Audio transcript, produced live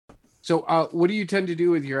So, what do you tend to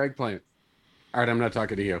do with your eggplant? All right, I'm not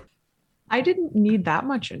talking to you. I didn't need that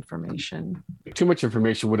much information. Too much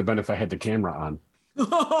information would have been if I had the camera on.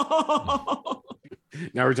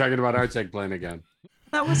 Now we're talking about Art's eggplant again.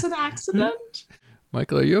 That was an accident.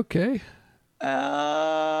 Michael, are you okay?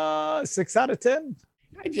 6 out of 10.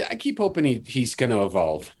 I keep hoping he's going to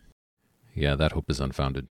evolve. Yeah, that hope is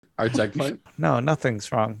unfounded. Art's eggplant? No,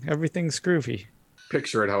 nothing's wrong. Everything's groovy.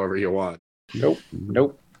 Picture it however you want. Nope.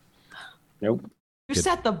 You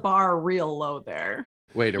set the bar real low there.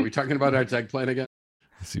 Wait, are we talking about Art's eggplant again?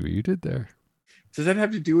 I see what you did there. Does that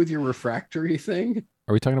have to do with your refractory thing?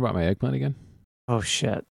 Are we talking about my eggplant again? Oh,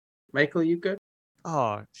 shit. Michael, you good?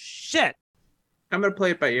 Oh, shit. I'm going to play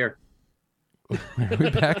it by ear. Are we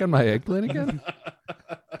back on my eggplant again?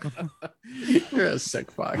 You're a sick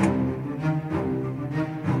fuck.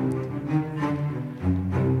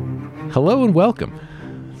 Hello and welcome.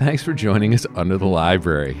 Thanks for joining us under the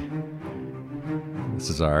library. This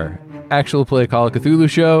is our actual play Call of Cthulhu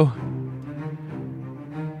show,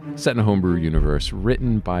 set in a homebrew universe,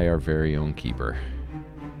 written by our very own keeper.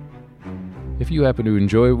 If you happen to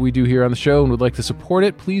enjoy what we do here on the show and would like to support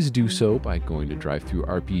it, please do so by going to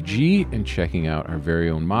DriveThruRPG and checking out our very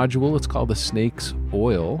own module. It's called The Snake's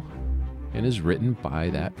Oil and is written by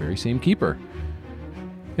that very same keeper.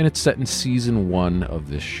 And it's set in season 1 of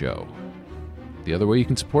this show. The other way you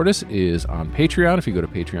can support us is on Patreon. If you go to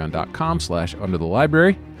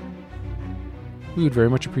patreon.com/underthelibrary, we would very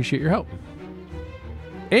much appreciate your help.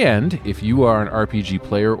 And if you are an RPG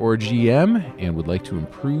player or GM and would like to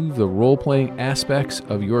improve the role-playing aspects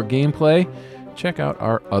of your gameplay, check out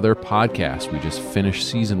our other podcast. We just finished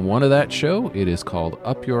season 1 of that show. It is called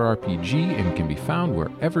Up Your RPG and can be found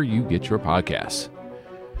wherever you get your podcasts.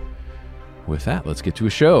 With that, let's get to a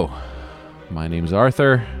show. My name's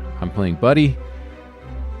Arthur. I'm playing Buddy.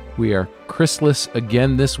 We are Chrysalis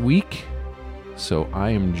again this week, so I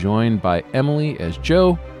am joined by Emily as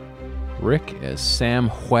Joe, Rick as Sam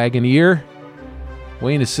Wagoneer,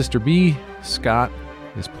 Wayne as Sister B, Scott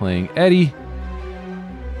is playing Eddie,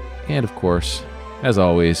 and of course, as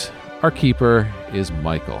always, our keeper is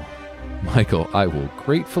Michael. Michael, I will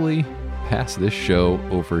gratefully pass this show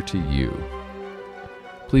over to you.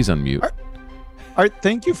 Please unmute. Art,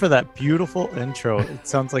 thank you for that beautiful intro. It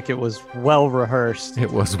sounds like it was well rehearsed.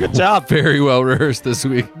 It was Good job. Very well rehearsed this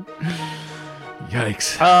week.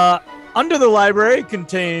 Yikes. Under the Library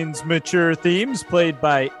contains mature themes played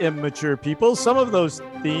by immature people. Some of those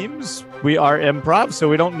themes we are improv, so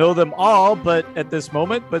we don't know them all, but at this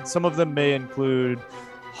moment, but some of them may include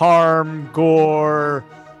harm, gore,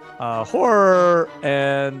 horror,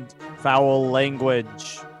 and foul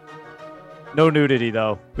language. No nudity,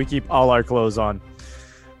 though. We keep all our clothes on.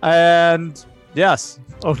 And yes.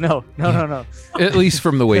 Oh, no. At least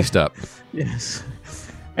from the waist up. Yes.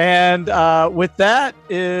 And with that,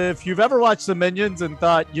 if you've ever watched The Minions and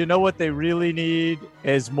thought, you know what they really need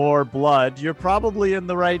is more blood, you're probably in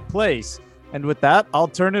the right place. And with that, I'll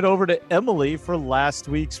turn it over to Emily for last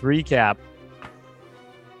week's recap.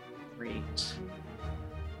 Great.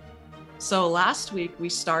 So last week we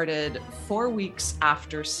started 4 weeks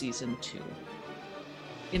after season 2.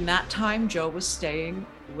 In that time, Joe was staying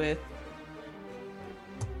with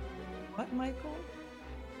what, Michael?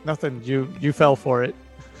 Nothing. You fell for it.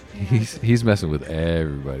 He's messing with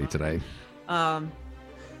everybody tonight.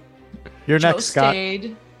 You're Joe next, Scott.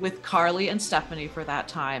 stayed with Carly and Stephanie for that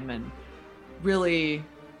time and really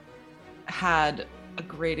had a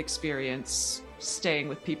great experience staying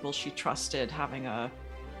with people she trusted, having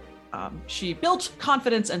she built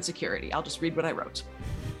confidence and security. I'll just read what I wrote.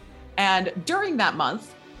 And during that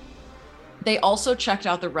month, they also checked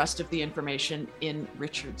out the rest of the information in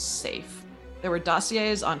Richard's safe. There were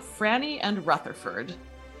dossiers on Franny and Rutherford,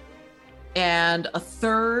 and a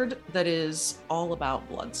third that is all about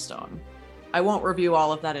Bloodstone. I won't review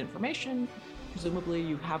all of that information. Presumably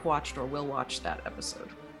you have watched or will watch that episode.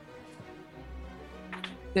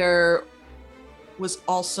 There was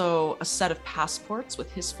also a set of passports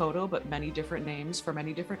with his photo, but many different names for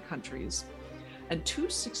many different countries, and 2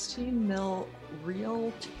 16mm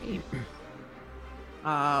reel tape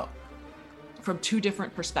from 2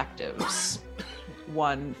 different perspectives.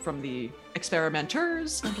 One from the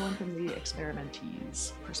experimenters and one from the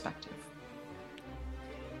experimentees' perspective.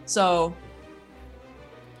 So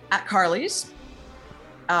at Carly's,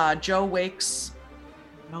 Joe wakes,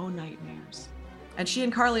 no nightmares. And she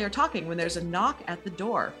and Carly are talking when there's a knock at the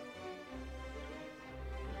door.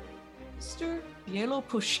 Mr.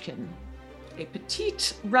 Bielopushkin, a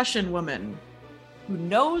petite Russian woman who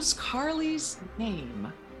knows Carly's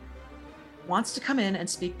name, wants to come in and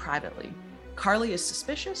speak privately. Carly is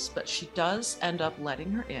suspicious, but she does end up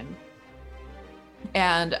letting her in.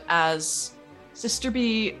 And as Sister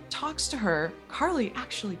B talks to her, Carly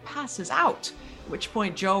actually passes out, at which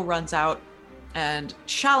point Joe runs out and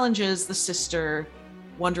challenges the sister,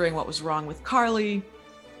 wondering what was wrong with Carly.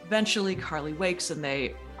 Eventually, Carly wakes and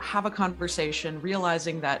they have a conversation,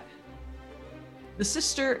 realizing that the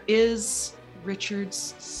sister is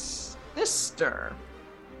Richard's sister.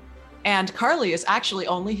 And Carly is actually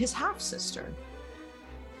only his half-sister,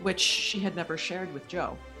 which she had never shared with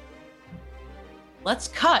Joe. Let's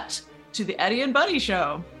cut to the Eddie and Buddy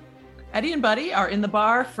show. Eddie and Buddy are in the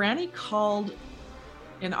bar Franny called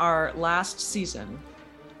in our last season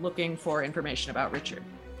looking for information about Richard.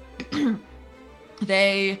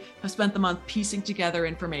 They have spent the month piecing together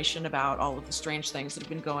information about all of the strange things that have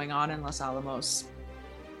been going on in Los Alamos.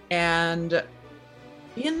 And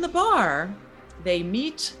in the bar, they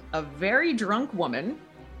meet a very drunk woman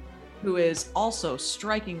who is also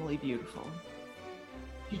strikingly beautiful.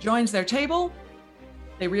 She joins their table.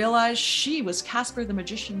 They realize she was Casper the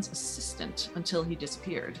Magician's assistant until he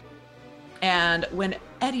disappeared. And when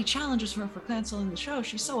Eddie challenges her for canceling the show,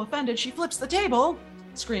 she's so offended, she flips the table,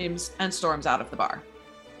 screams, and storms out of the bar.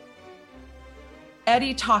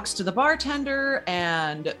 Eddie talks to the bartender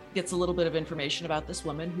and gets a little bit of information about this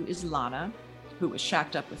woman who is Lana, who was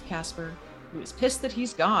shacked up with Casper, who is pissed that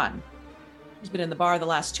he's gone. He's been in the bar the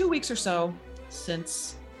last 2 weeks or so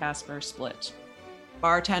since Casper split.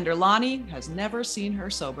 Bartender Lonnie has never seen her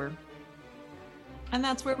sober. And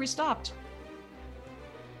that's where we stopped.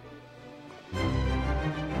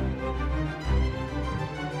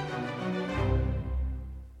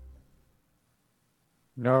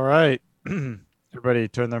 All right. Everybody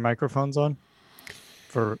turn their microphones on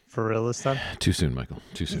for real this time. Too soon, Michael.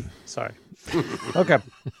 Too soon. Sorry. Okay.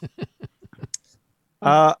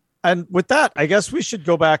 And with that, I guess we should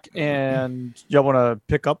go back and y'all want to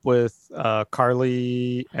pick up with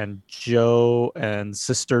Carly and Joe and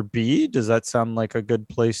Sister B. Does that sound like a good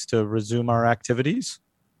place to resume our activities?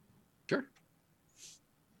 Sure.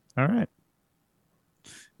 All right.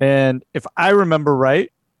 And if I remember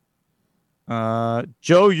right,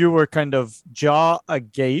 Joe, you were kind of jaw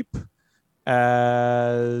agape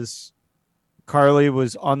as Carly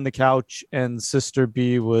was on the couch and Sister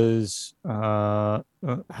B was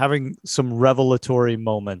having some revelatory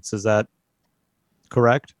moments. Is that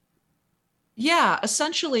correct? Yeah,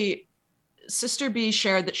 essentially, Sister B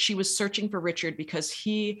shared that she was searching for Richard because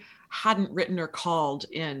he hadn't written or called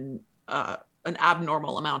in an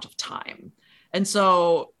abnormal amount of time. And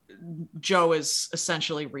so Joe is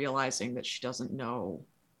essentially realizing that she doesn't know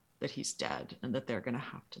that he's dead and that they're going to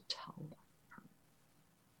have to tell her.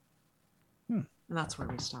 And that's where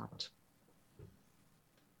we stopped.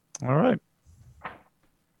 All right.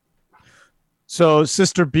 So,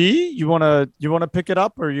 Sister B, you wanna pick it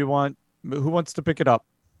up, or who wants to pick it up?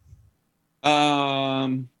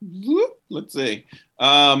 Let's see.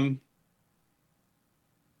 Get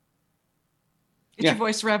your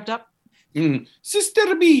voice revved up.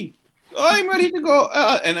 Sister B, I'm ready to go.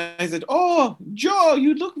 And I said, "Oh, Joe,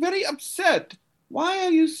 you look very upset. Why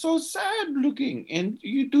are you so sad looking? And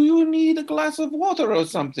do you need a glass of water or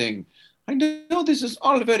something? I know this is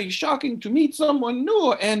all very shocking to meet someone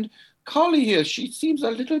new. And Carly here, she seems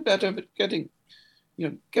a little better at getting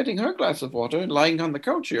her glass of water and lying on the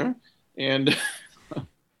couch here. And I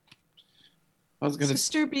was gonna.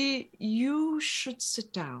 Sister B, you should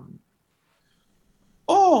sit down.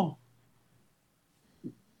 Oh,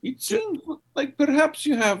 it seems like perhaps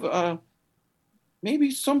you have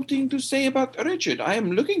maybe something to say about Richard. I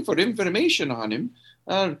am looking for information on him.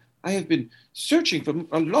 I have been searching for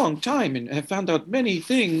a long time and have found out many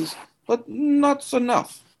things, but not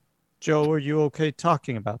enough. Joe, are you okay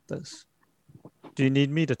talking about this? Do you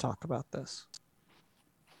need me to talk about this?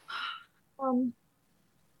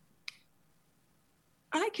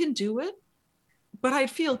 I can do it, but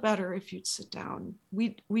I'd feel better if you'd sit down.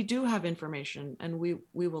 We do have information, and we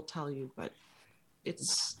will tell you, but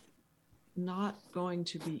it's not going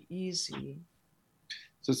to be easy.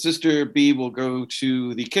 So Sister B will go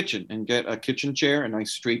to the kitchen and get a kitchen chair, a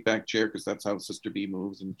nice straight back chair, because that's how Sister B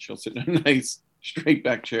moves, and she'll sit in a nice straight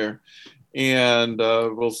back chair, and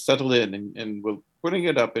we'll settle in and we'll putting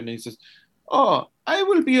it up, and he says, "Oh, I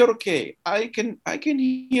will be okay. I can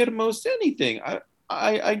hear most anything.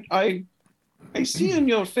 I see in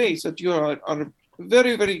your face that you are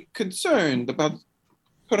very, very concerned about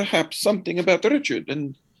perhaps something about Richard,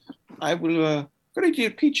 and I will greatly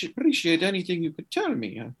appreciate anything you could tell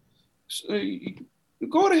me.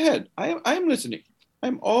 Go ahead. I'm listening.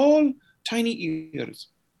 I'm all tiny ears.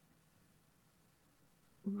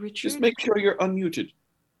 Richard Just make sure you're unmuted."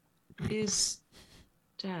 is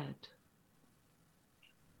dead.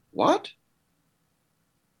 What?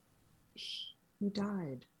 He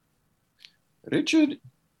died. Richard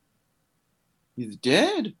is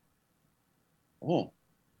dead? Oh.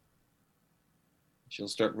 She'll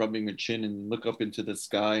start rubbing her chin and look up into the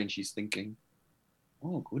sky, and she's thinking,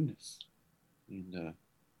 oh, goodness. And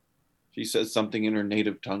she says something in her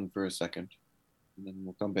native tongue for a second, and then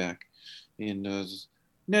we'll come back. And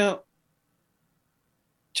now,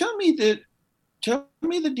 tell me the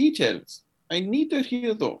details. I need to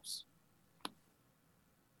hear those.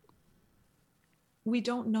 We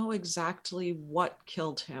don't know exactly what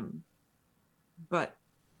killed him, but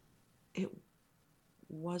it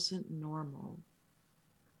wasn't normal.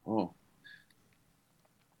 Oh.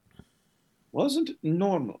 Wasn't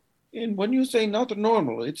normal. And when you say not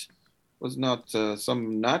normal, it was not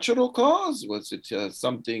some natural cause? Was it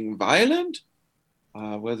something violent?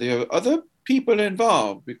 Were there other people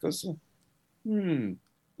involved? Because,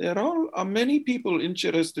 there are many people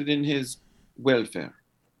interested in his welfare.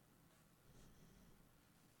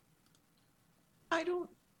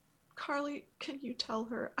 Carly, can you tell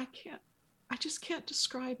her? I just can't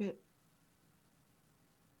describe it.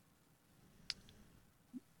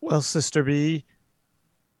 Well, Sister B,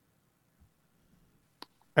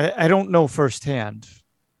 I don't know firsthand.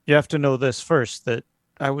 You have to know this first, that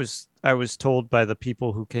I was told by the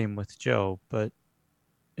people who came with Joe, but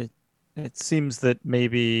it seems that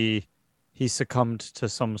maybe he succumbed to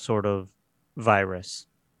some sort of virus.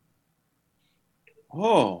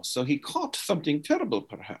 Oh, so he caught something terrible,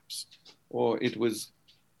 perhaps, or it was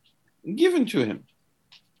given to him.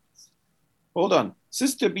 Hold on.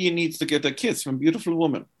 Sister B needs to get a kiss from beautiful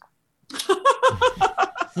woman.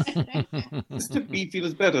 Sister B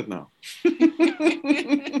feels better now.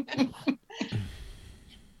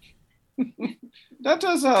 That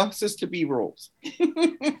is Sister B rolls.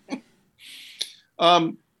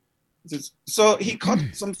 So he caught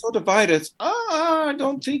some sort of virus. I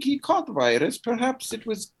don't think he caught the virus. Perhaps it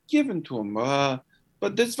was given to him.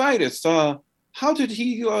 But this virus, how did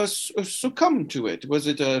he succumb to it? Was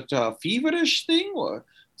it a feverish thing or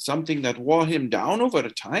something that wore him down over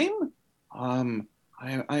time? I'm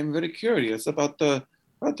very curious about the.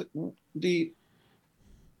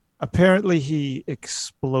 Apparently, he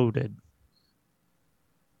exploded.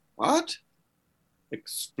 What?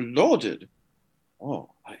 Exploded?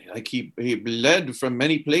 Oh, like he bled from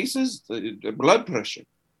many places. The blood pressure,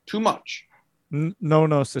 too much.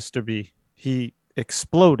 No, Sister B. He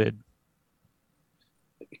exploded.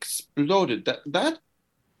 Exploded. That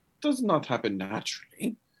does not happen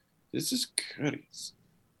naturally. This is curious.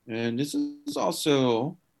 And this is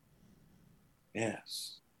also,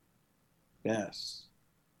 yes.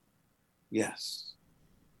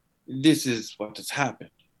 This is what has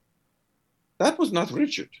happened. That was not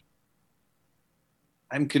Richard.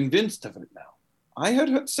 I'm convinced of it now. I had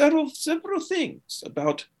heard several things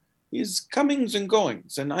about his comings and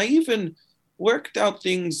goings, and I even worked out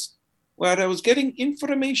things where I was getting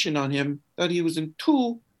information on him that he was in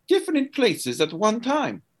 2 different places at one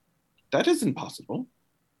time. That isn't possible.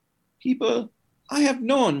 People I have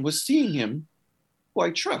known was seeing him, who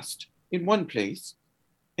I trust, in one place,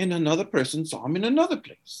 and another person saw him in another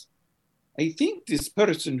place. I think this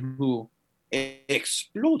person who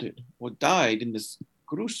exploded or died in this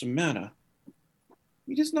gruesome manner,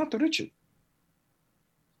 it is not Richard.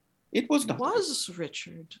 It was not. It was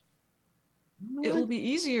Richard. It will be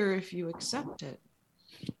easier if you accept it.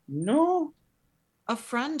 No. A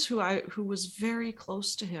friend who was very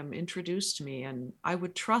close to him introduced me, and I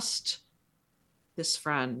would trust this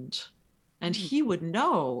friend, and he would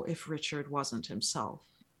know if Richard wasn't himself.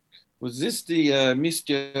 Was this the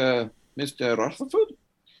Mr. Rutherford?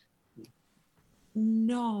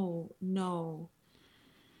 No.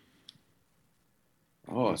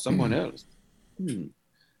 Oh, someone else.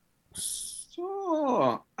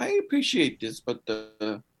 So I appreciate this, but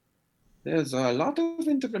there's a lot of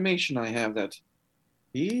information I have that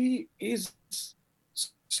he is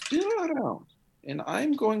still around, and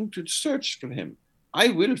I'm going to search for him. I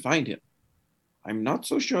will find him. I'm not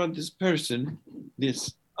so sure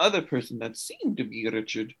this other person that seemed to be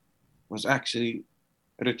Richard was actually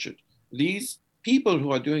Richard. These people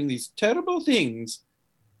who are doing these terrible things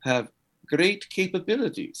have great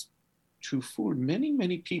capabilities to fool many,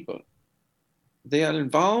 many people. They are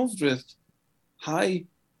involved with high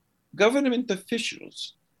government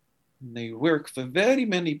officials. And they work for very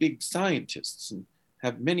many big scientists and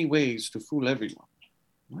have many ways to fool everyone.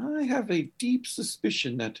 I have a deep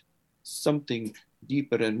suspicion that something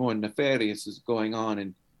deeper and more nefarious is going on,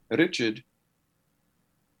 and Richard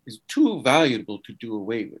is too valuable to do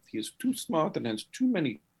away with. He is too smart and has too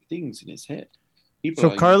many things in his head.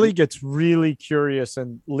 So Carly gets really curious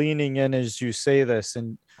and leaning in as you say this,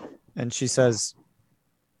 and And she says,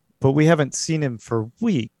 but we haven't seen him for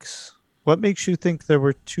weeks. What makes you think there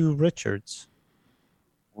were two Richards?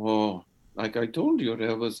 Oh, like I told you,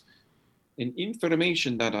 there was an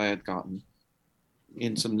information that I had gotten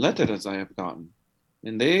in some letters I have gotten,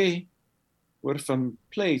 and they were from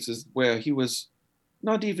places where he was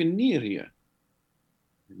not even near here.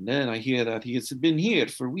 And then I hear that he has been here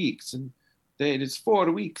for weeks, and that it is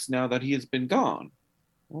 4 weeks now that he has been gone.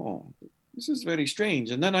 Oh, this is very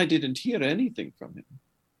strange. And then I didn't hear anything from him.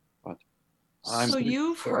 But So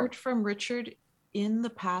you've heard from Richard in the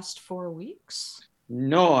past 4 weeks?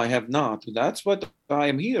 No, I have not. That's what I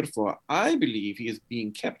am here for. I believe he is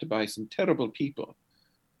being kept by some terrible people.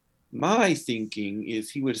 My thinking is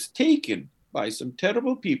he was taken by some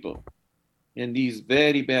terrible people, and these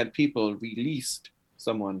very bad people released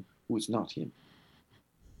someone who's not him.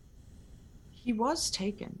 He was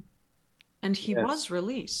taken, and he Yes. was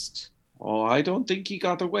released. Oh, I don't think he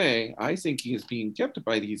got away. I think he is being kept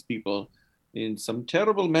by these people in some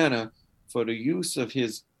terrible manner for the use of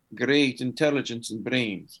his great intelligence and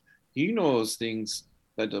brains. He knows things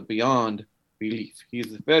that are beyond belief. He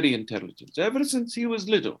is very intelligent. Ever since he was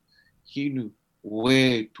little, he knew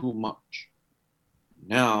way too much.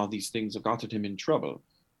 Now these things have gotten him in trouble.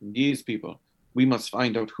 And these people, we must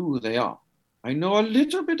find out who they are. I know a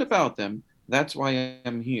little bit about them. That's why I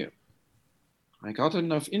am here. I got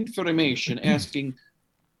enough information asking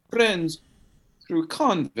friends through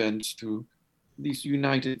convents to these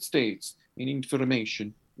United States and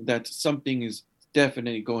information that something is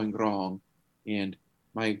definitely going wrong. And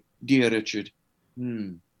my dear Richard,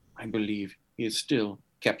 I believe he is still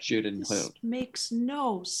captured and This held. makes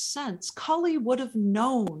no sense. Cully would have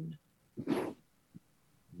known.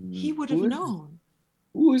 He would have known.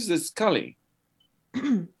 Who is this Cully?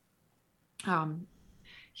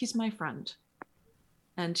 He's my friend.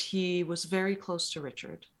 And he was very close to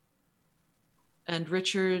Richard. And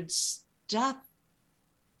Richard's death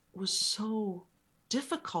was so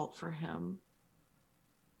difficult for him.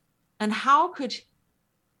 And how could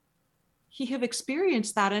he have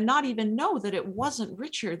experienced that and not even know that it wasn't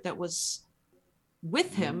Richard that was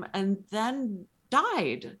with him and then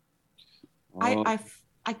died?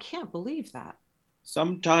 I can't believe that.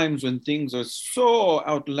 Sometimes when things are so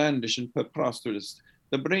outlandish and preposterous,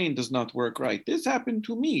 the brain does not work right. This happened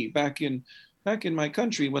to me back in my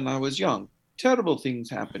country when I was young. Terrible things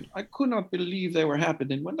happened. I could not believe they were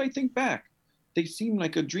happening. When I think back, they seem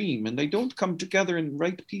like a dream and they don't come together in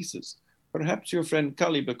right pieces. Perhaps your friend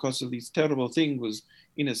Cully, because of these terrible things, was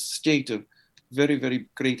in a state of very, very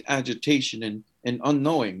great agitation and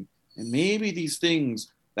unknowing. And maybe these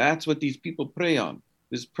things, that's what these people prey on.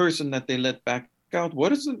 This person that they let back out,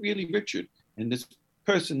 what isn't really Richard? And this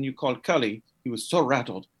person you call Cully, he was so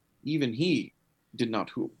rattled, even he did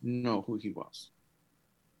not know who he was.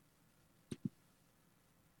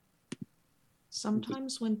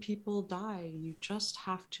 Sometimes when people die, you just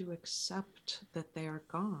have to accept that they are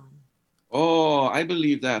gone. Oh, I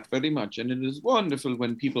believe that very much. And it is wonderful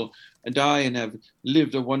when people die and have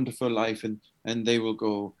lived a wonderful life and they will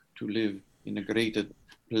go to live in a greater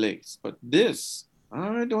place. But this,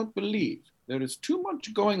 I don't believe. There is too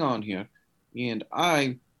much going on here, and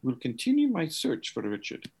I will continue my search for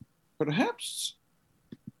Richard. Perhaps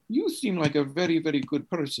you seem like a very, very good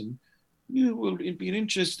person. You will be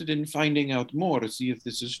interested in finding out more to see if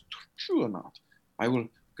this is true or not. I will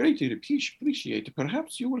greatly appreciate it.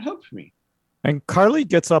 Perhaps you will help me. And Carly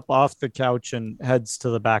gets up off the couch and heads to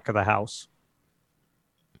the back of the house.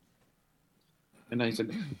 And I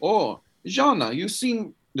said, oh, Jana,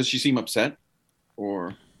 does she seem upset?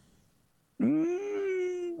 Or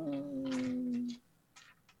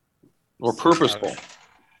purposeful?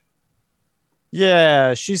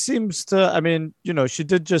 Yeah, she seems to, I mean, she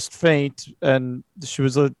did just faint and she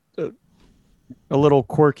was a little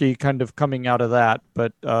quirky kind of coming out of that,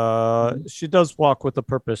 but she does walk with a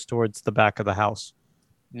purpose towards the back of the house.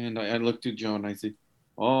 And I looked at Joan. I said,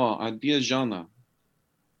 oh, dear Jana,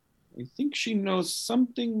 I think she knows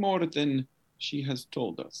something more than she has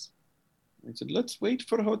told us. I said, let's wait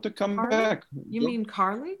for her to come Carly? back. You mean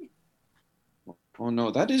Carly? Oh, no,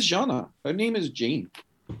 that is Jana. Her name is Jane.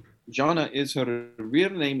 Jana is her real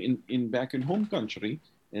name in back in home country,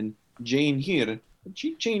 and Jane here. But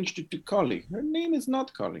she changed it to Carly. Her name is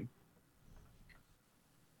not Carly.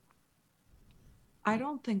 I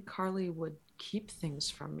don't think Carly would keep things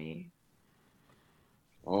from me.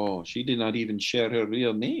 Oh, she did not even share her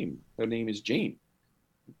real name. Her name is Jane.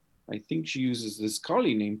 I think she uses this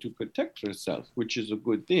Carly name to protect herself, which is a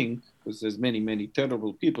good thing because there's many, many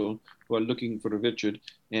terrible people who are looking for a Richard,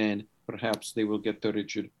 and perhaps they will get the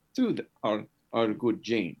Richard through our good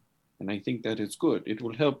Jane. And I think that is good. It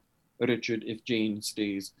will help Richard if Jane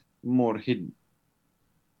stays more hidden.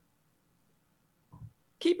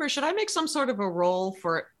 Keeper, should I make some sort of a roll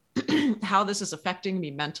for how this is affecting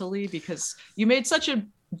me mentally? Because you made such a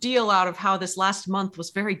deal out of how this last month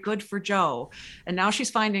was very good for Jo, and now she's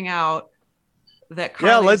finding out that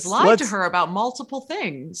Carly has lied to her about multiple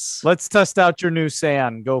things. Let's test out your new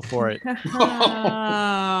sand. Go for it.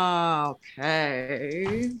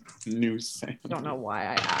 Okay. New sand. Don't know why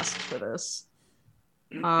I asked for this.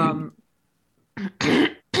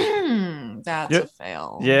 That's a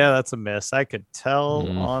fail. Yeah, that's a miss. I could tell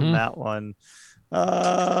on that one.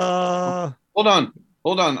 Hold on.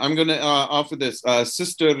 I'm going to offer this.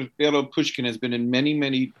 Sister Vera Pushkin has been in many,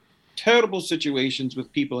 many terrible situations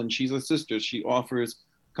with people, and she's a sister. She offers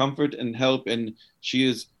comfort and help, and she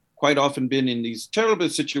has quite often been in these terrible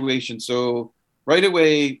situations. So right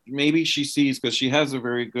away, maybe she sees, because she has a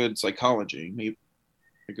very good psychology. Maybe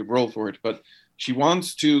I could roll for it, but she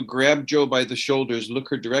wants to grab Jo by the shoulders, look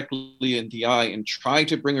her directly in the eye, and try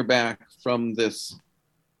to bring her back from this.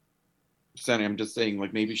 Sandy, I'm just saying,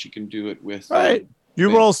 like, maybe she can do it with. All right. You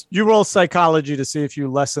roll psychology to see if you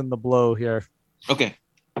lessen the blow here. Okay.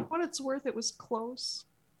 What it's worth, it was close.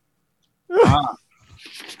 All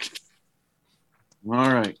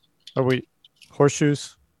right. Are we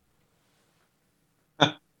horseshoes?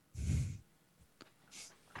 All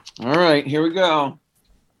right, here we go.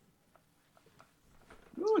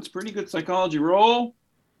 Oh, it's pretty good psychology roll.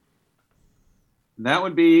 And that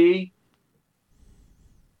would be.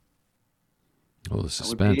 Oh, the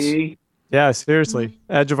suspense. Yeah, seriously.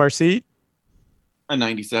 Edge of our seat. A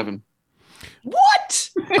 97. What?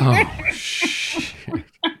 Oh, shit.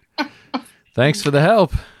 Thanks for the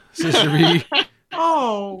help, Sister B.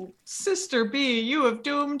 Oh, Sister B, you have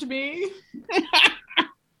doomed me.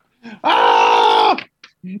 Ah!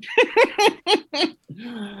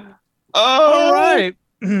 All right.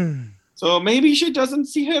 So maybe she doesn't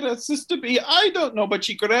see her as Sister B. I don't know, but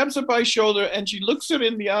she grabs her by shoulder and she looks her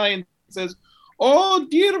in the eye and says, "Oh,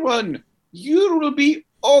 dear one, you will be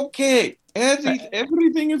okay.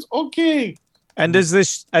 Everything is okay." And as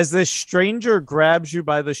this stranger grabs you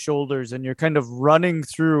by the shoulders and you're kind of running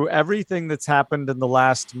through everything that's happened in the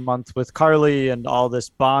last month with Carly and all this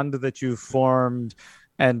bond that you've formed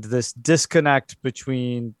and this disconnect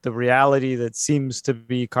between the reality that seems to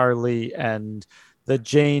be Carly and the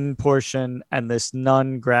Jane portion and this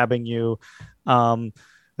nun grabbing you,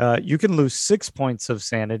 you can lose 6 points of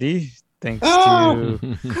sanity. Thanks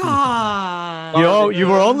to God. you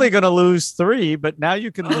were only going to lose 3, but now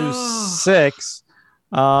you can lose 6.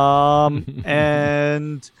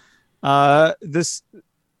 And this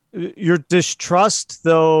your distrust,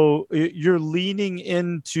 though, you're leaning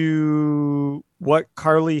into what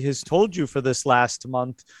Carly has told you for this last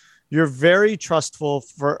month. You're very trustful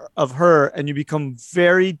of her, and you become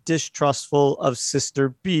very distrustful of Sister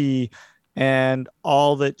B and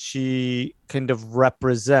all that she kind of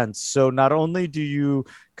represents. So not only do you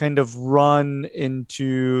kind of run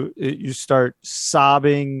into, you start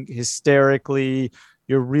sobbing hysterically,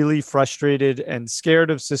 you're really frustrated and scared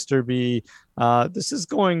of Sister B. This is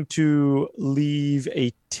going to leave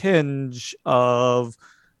a tinge of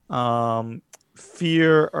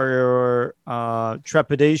fear or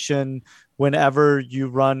trepidation whenever you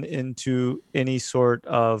run into any sort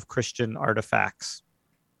of Christian artifacts.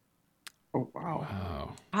 Oh,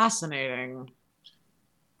 wow. Fascinating.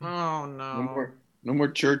 Oh, no. No more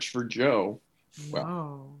church for Jo.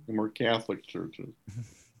 Well, no more Catholic churches.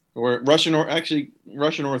 Or Russian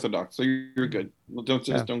Orthodox. So you're good. Well, don't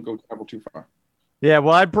go travel too far. Yeah,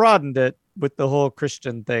 well, I broadened it with the whole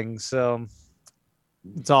Christian thing, so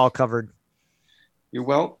it's all covered. You're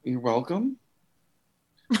welcome.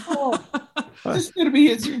 Oh, Sister B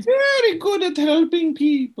is very good at helping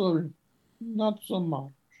people. Not so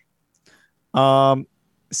much.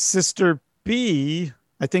 Sister B,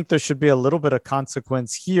 I think there should be a little bit of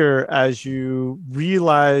consequence here as you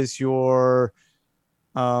realize your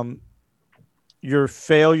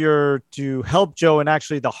failure to help Jo and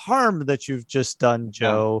actually the harm that you've just done,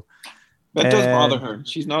 Jo. Yeah. That does bother her.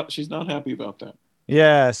 She's not happy about that.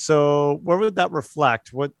 Yeah. So where would that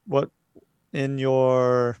reflect? What in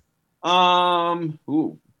your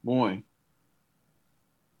ooh, boy.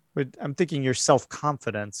 I'm thinking your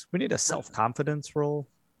self-confidence. We need a self-confidence roll.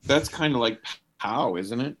 That's kind of like POW,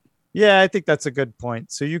 isn't it? Yeah, I think that's a good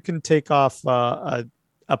point. So you can take off a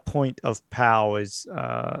point of POW as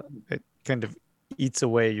it kind of eats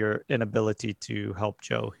away your inability to help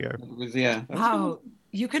Jo here. Yeah. Wow.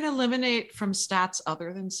 You can eliminate from stats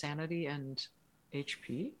other than sanity and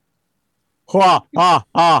HP? I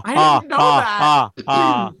didn't know that.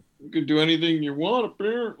 You can do anything you want,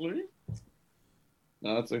 apparently.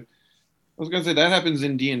 No, was gonna say that happens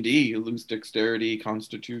in D&D. You lose dexterity,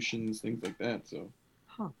 constitutions, things like that. So,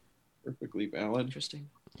 Huh. perfectly valid. Interesting.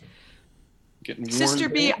 Getting Sister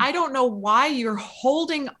worn B, down. I don't know why you're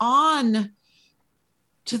holding on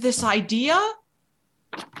to this idea,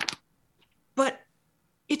 but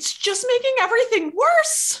it's just making everything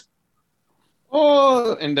worse.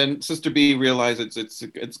 Oh, and then Sister B realizes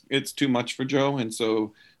it's too much for Joe, and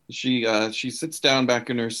so she sits down back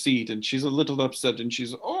in her seat, and she's a little upset, and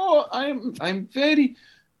she's, oh, I'm very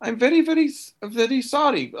very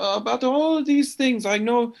sorry about all of these things. I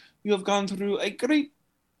know you have gone through a great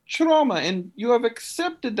trauma, and you have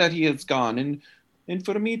accepted that he has gone, and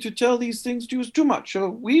for me to tell these things to you is too much. So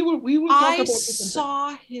we will talk I about this.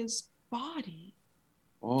 saw his body.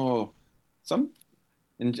 Oh,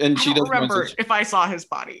 and I she don't does remember if I saw his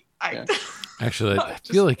body. Yeah. Actually, I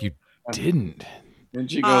feel like you didn't.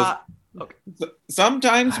 And she goes, okay.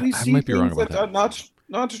 sometimes we I see might be wrong things about that that. are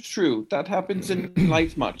not true. That happens in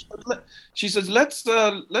life much. But she says, let's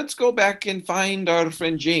go back and find our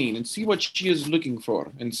friend Jane and see what she is looking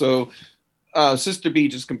for. And so Sister B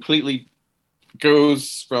just completely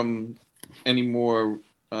goes from any more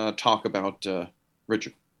talk about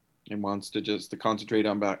Richard and wants to concentrate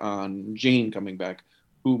on Jane coming back,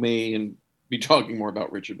 who may be talking more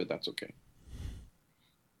about Richard, but that's okay.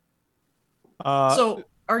 So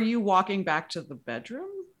are you walking back to the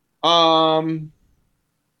bedroom?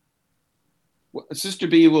 Sister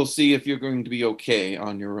B will see if you're going to be okay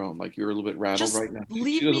on your own. Like you're a little bit rattled Just right now.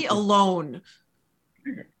 leave me alone.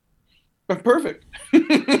 But perfect.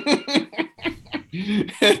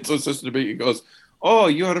 And so Sister B goes, oh,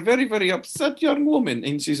 you are a very, very upset young woman.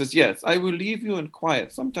 And she says, yes, I will leave you in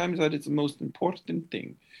quiet. Sometimes that is the most important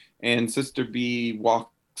thing. And Sister B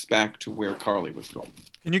walks back to where Carly was going.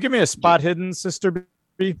 Can you give me a spot hidden, Sister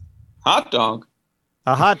B? Hot dog.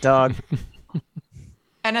 A hot dog.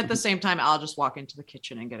 And at the same time, I'll just walk into the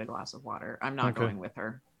kitchen and get a glass of water. I'm not Okay. going with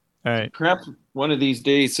her. All right. Perhaps one of these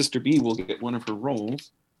days, Sister B will get one of her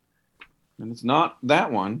rolls. And it's not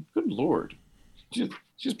that one. Good Lord. She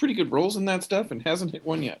has pretty good rolls in that stuff and hasn't hit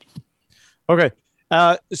one yet. Okay.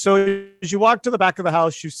 So as you walk to the back of the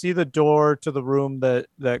house, you see the door to the room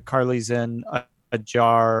that Carly's in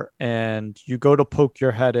ajar, and you go to poke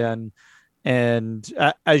your head in. And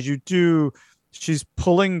as you do, she's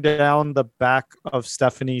pulling down the back of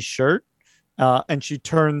Stephanie's shirt, and she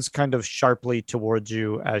turns kind of sharply towards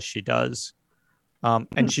you as she does.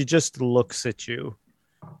 And she just looks at you.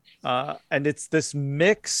 And it's this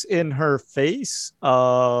mix in her face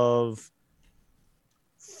of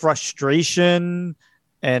frustration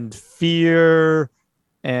and fear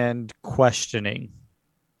and questioning.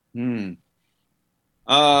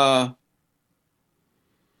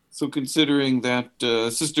 So considering that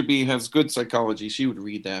Sister B has good psychology, she would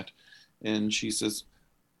read that. And she says,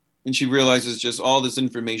 and she realizes just all this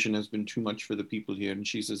information has been too much for the people here. And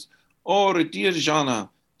she says, oh, dear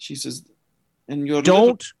Jana, she says, and you're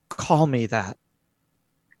Don't call me that.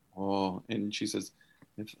 Oh, and she says,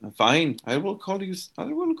 fine, I will call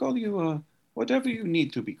you whatever you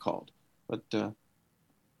need to be called. But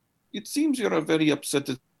it seems you're very upset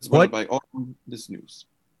as well by all this news.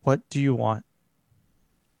 What do you want?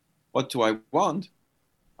 What do I want?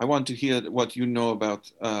 I want to hear what you know about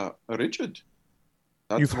Richard.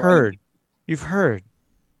 You've heard.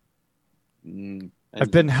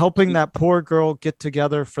 I've been helping that poor girl get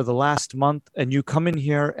together for the last month, and you come in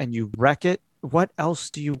here and you wreck it. What else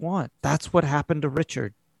do you want? That's what happened to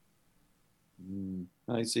Richard.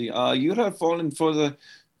 I see. You have fallen for the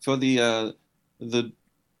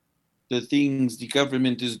things the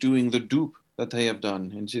government is doing, the dupe that they have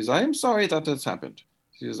done. And she says, I am sorry that has happened.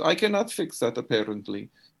 She says, I cannot fix that apparently.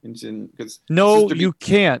 No, you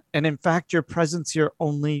can't. And in fact, your presence here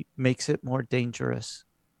only makes it more dangerous.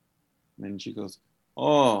 And she goes,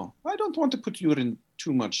 oh, I don't want to put you in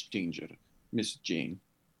too much danger, Miss Jane.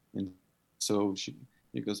 And so she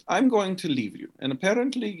goes, I'm going to leave you. And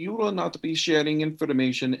apparently you will not be sharing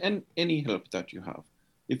information and any help that you have.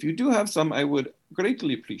 If you do have some, I would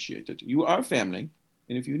greatly appreciate it. You are family.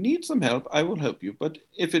 And if you need some help, I will help you. But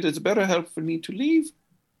if it is better help for me to leave,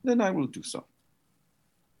 then I will do so.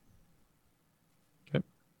 Okay.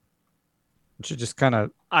 She just kind of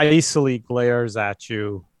icily glares at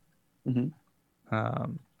you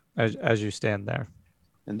as you stand there.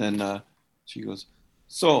 And then she goes,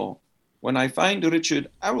 so when I find Richard,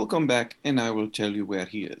 I will come back and I will tell you where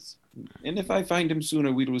he is. And if I find him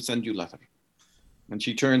sooner, we will send you a letter. And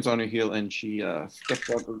she turns on her heel and she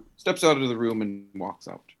steps out of the room and walks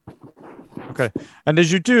out. Okay. And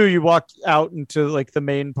as you do, you walk out into like the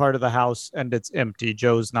main part of the house and it's empty.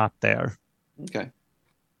 Joe's not there. Okay.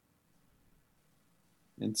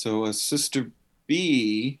 And so Sister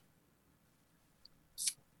B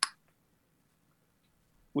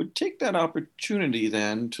would take that opportunity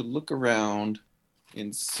then to look around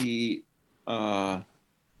and see,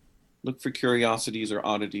 look for curiosities or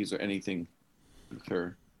oddities or anything with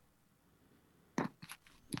her.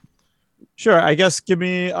 Sure. I guess give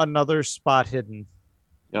me another spot hidden.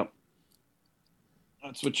 Yep.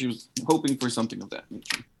 That's what she was hoping for, something of that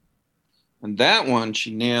nature. And that one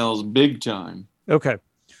she nails big time. Okay.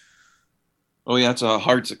 Oh, yeah, it's a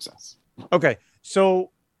hard success. Okay.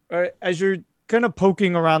 So as you're kind of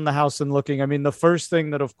poking around the house and looking, I mean, the first thing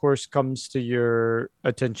that, of course, comes to your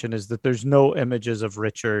attention is that there's no images of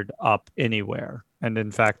Richard up anywhere. And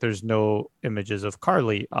in fact, there's no images of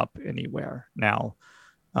Carly up anywhere now.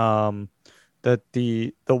 That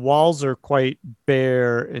the walls are quite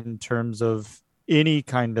bare in terms of any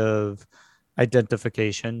kind of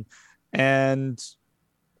identification. And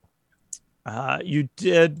you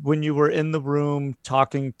did, when you were in the room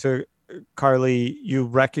talking to Carly, you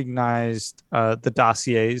recognized the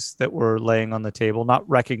dossiers that were laying on the table. Not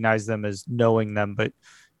recognize them as knowing them, but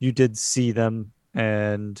you did see them,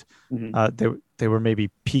 and they were maybe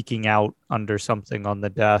peeking out under something on the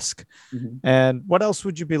desk. And what else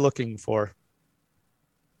would you be looking for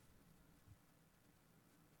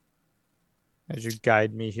as you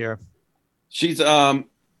guide me here? She's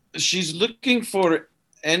looking for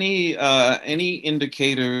any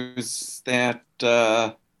indicators that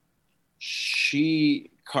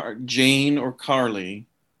Jane or Carly,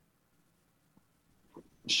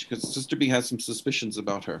 because Sister B has some suspicions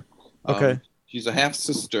about her. Okay. She's a half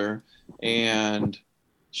sister, and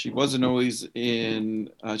she wasn't always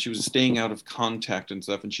in. She was staying out of contact and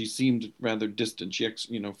stuff, and she seemed rather distant.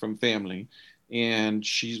 From family, and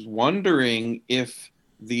she's wondering if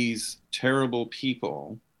these terrible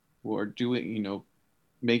people who are doing,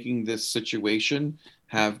 making this situation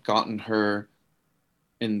have gotten her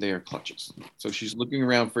in their clutches. So she's looking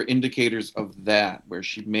around for indicators of that, where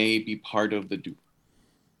she may be part of the dupe.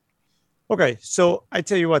 Okay, so I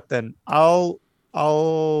tell you what, then I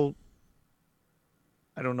don't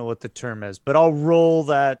know what the term is, but I'll roll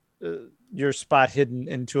that your spot hidden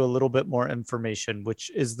into a little bit more information,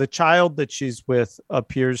 which is the child that she's with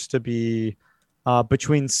appears to be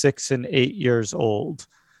between 6 and 8 years old.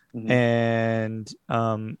 And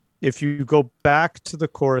if you go back to the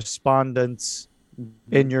correspondence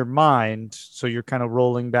in your mind, so you're kind of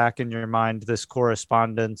rolling back in your mind this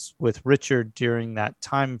correspondence with Richard during that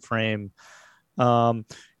time frame,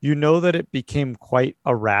 you know that it became quite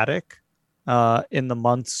erratic in the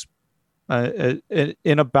months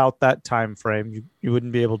in about that time frame. You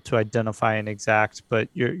wouldn't be able to identify an exact, but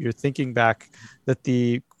you're thinking back that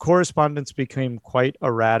the correspondence became quite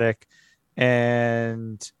erratic,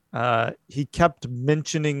 and he kept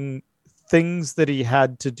mentioning things that he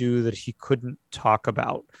had to do that he couldn't talk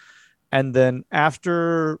about. And then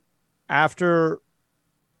after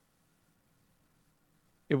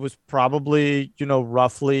it was probably,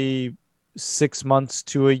 roughly 6 months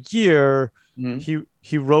to a year,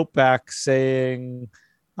 he wrote back saying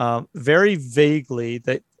very vaguely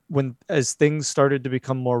that as things started to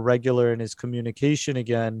become more regular in his communication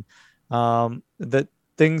again, that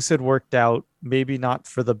things had worked out, maybe not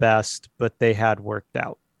for the best, but they had worked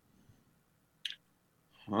out.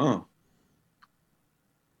 Huh.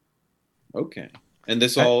 Okay. And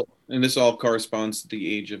this all corresponds to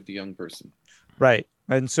the age of the young person. Right.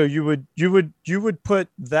 And so you would put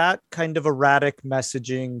that kind of erratic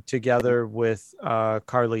messaging together with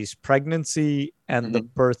Carly's pregnancy and the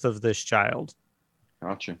birth of this child.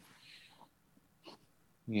 Gotcha.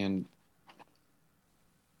 And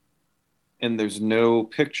there's no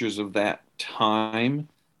pictures of that time,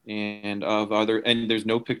 and there's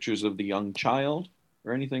no pictures of the young child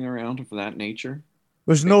or anything around of that nature.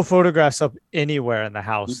 There's no photographs up anywhere in the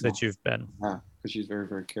house that you've been. Yeah, because she's very,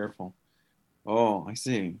 very careful. Oh, I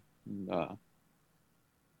see.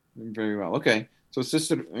 Very well. Okay, so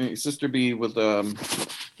Sister B with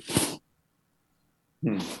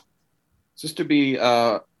Sister B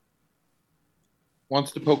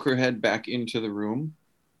wants to poke her head back into the room,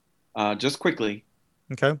 just quickly.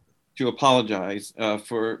 Okay. To apologize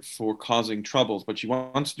for causing troubles, but she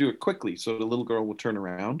wants to do it quickly so the little girl will turn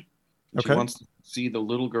around. Okay. She wants to see the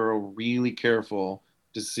little girl really careful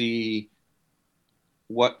to see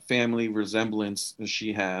what family resemblance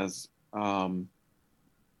she has, or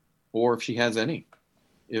if she has any,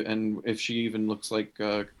 and if she even looks like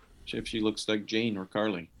Jane or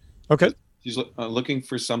Carly. Okay. She's looking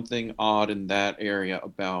for something odd in that area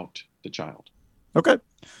about the child. Okay.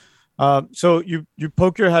 So you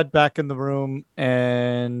poke your head back in the room,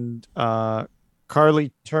 and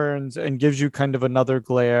Carly turns and gives you kind of another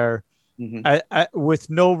glare, with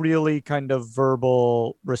no really kind of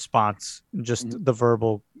verbal response, just the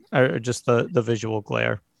verbal, or just the visual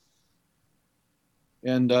glare.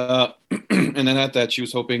 And and then at that, she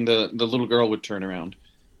was hoping the little girl would turn around,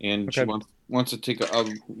 and she wants to take a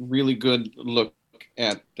really good look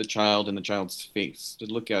at the child and the child's face, to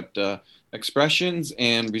look at expressions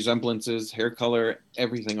and resemblances, hair color,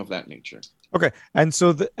 everything of that nature. Okay, and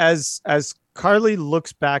so as Carly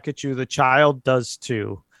looks back at you, the child does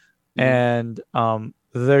too, and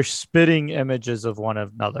they're spitting images of one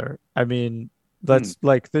another. I mean, that's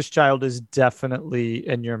like, this child is definitely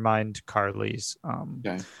in your mind Carly's.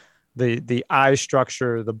 The eye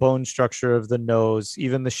structure, the bone structure of the nose,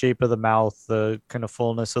 even the shape of the mouth, the kind of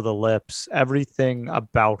fullness of the lips, everything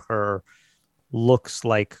about her looks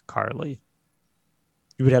like Carly.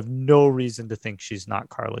 You would have no reason to think she's not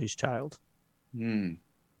Carly's child.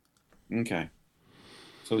 Okay.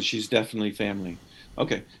 So she's definitely family.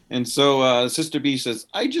 Okay. And so Sister B says,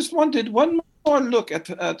 I just wanted one more look at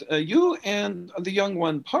you and the young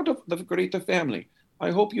one, part of the greater family.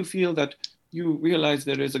 I hope you feel that you realize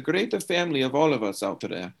there is a greater family of all of us out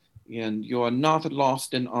there, and you are not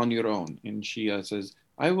lost and on your own. And she says,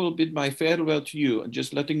 I will bid my farewell to you, and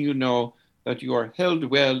just letting you know that you are held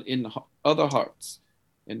well in other hearts,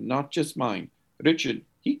 and not just mine. Richard,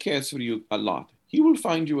 he cares for you a lot. He will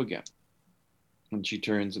find you again. And she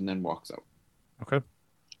turns and then walks out. Okay.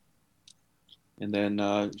 And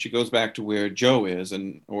then she goes back to where Joe is,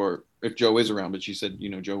 or if Joe is around, but she said,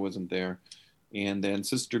 Joe wasn't there. And then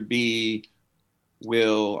Sister B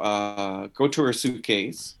will go to her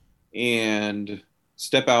suitcase and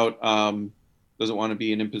step out. Doesn't want to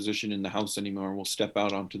be an imposition in the house anymore. Will step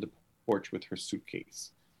out onto the porch with her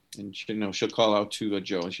suitcase. And she'll call out to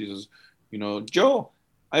Joe. And she says, Joe,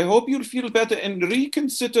 I hope you'll feel better and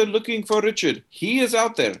reconsider looking for Richard. He is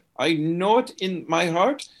out there. I know it in my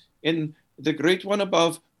heart, and the great one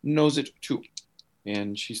above knows it too.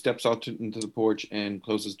 And she steps out into the porch and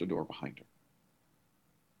closes the door behind her.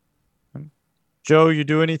 Joe, you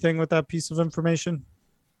do anything with that piece of information?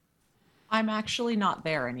 I'm actually not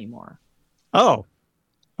there anymore. Oh,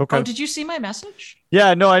 okay. Oh, did you see my message?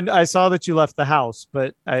 Yeah, no, I saw that you left the house,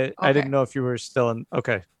 but I didn't know if you were still in.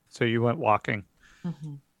 Okay, so you went walking.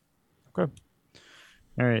 Okay.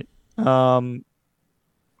 All right.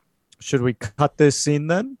 Should we cut this scene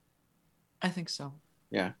then? I think so.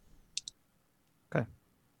 Yeah. Okay.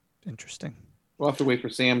 Interesting. We'll have to wait for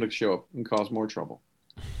Sam to show up and cause more trouble.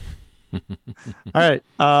 All right.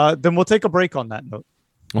 Then we'll take a break on that note.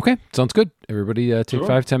 Okay, sounds good. Everybody take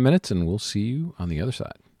 5-10 minutes, and we'll see you on the other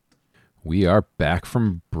side. We are back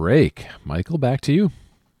from break. Michael, back to you.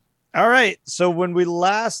 All right. So when we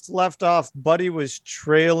last left off, Buddy was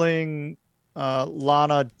trailing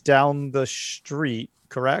Lana down the street,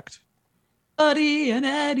 correct? Buddy and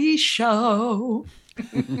Eddie show.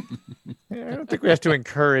 I don't think we have to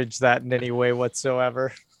encourage that in any way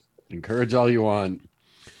whatsoever. Encourage all you want.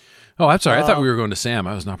 Oh, I'm sorry. I thought we were going to Sam.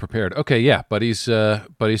 I was not prepared. Okay, yeah. Buddy's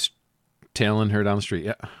tailing her down the street.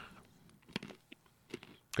 Yeah.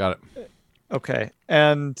 Got it. Okay.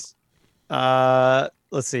 And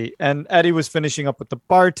let's see. And Eddie was finishing up with the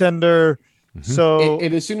bartender. So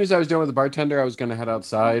and as soon as I was done with the bartender, I was going to head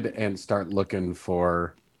outside and start looking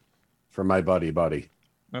for my buddy.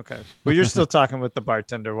 Okay. Well, you're still talking with the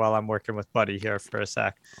bartender while I'm working with Buddy here for a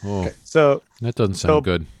sec. Oh, okay. So that doesn't sound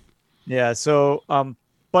good. Yeah. So,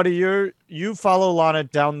 Buddy, you follow Lana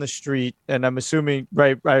down the street, and I'm assuming,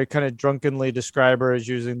 right? I kind of drunkenly describe her as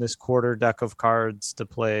using this quarter deck of cards to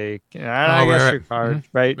play. I guess your cards,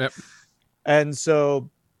 right? Yep. And so,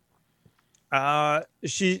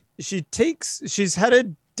 she's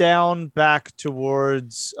headed down back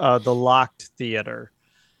towards the locked theater,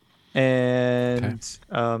 and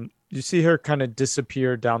you see her kind of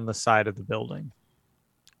disappear down the side of the building.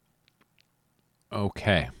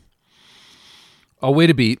 Okay. I'll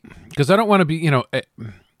wait a beat because I don't want to be,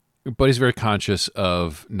 Buddy's very conscious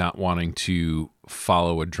of not wanting to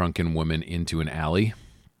follow a drunken woman into an alley.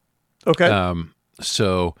 Okay.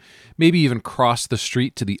 So maybe even cross the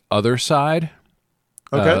street to the other side,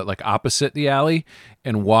 like opposite the alley,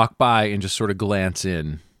 and walk by and just sort of glance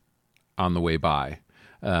in on the way by,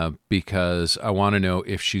 because I want to know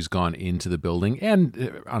if she's gone into the building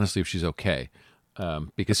and honestly if she's okay,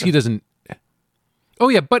 because he doesn't. Oh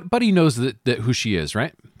yeah, but Buddy knows that who she is,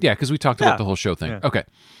 right? Yeah, because we talked about the whole show thing. Yeah. Okay.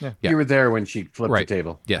 Yeah. You were there when she flipped the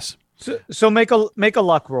table. Yes. So make a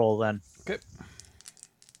luck roll then. Okay.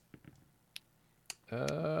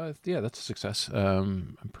 Yeah, that's a success.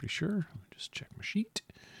 I'm pretty sure. Let me just check my sheet.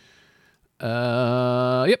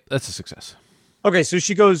 Yep, that's a success. Okay, so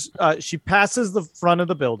she goes. She passes the front of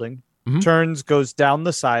the building, Mhm. turns, goes down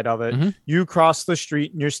the side of it. Mhm. You cross the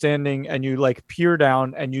street, and you're standing, and you like peer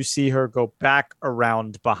down, and you see her go back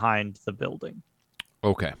around behind the building.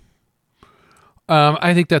 Okay.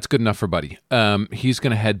 I think that's good enough for Buddy. He's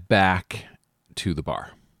going to head back to the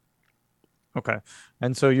bar. Okay,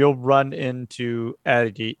 and so you'll run into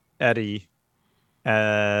Eddie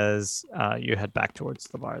as you head back towards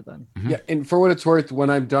the bar. Then. Yeah, and for what it's worth, when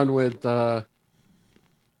I'm done with the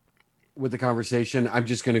conversation, I'm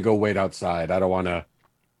just gonna go wait outside. I don't want to.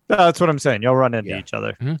 That's what I'm saying. You'll run into Yeah. each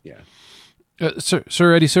other. Yeah.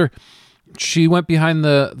 Sir, Eddie, sir, she went behind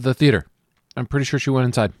the theater. I'm pretty sure she went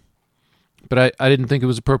inside. But I didn't think it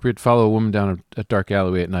was appropriate to follow a woman down a dark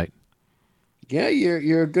alleyway at night. Yeah,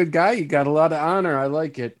 you're a good guy. You got a lot of honor. I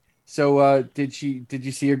like it. So, did you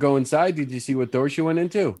see her go inside? Did you see what door she went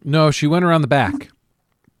into? No, she went around the back.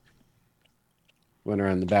 Went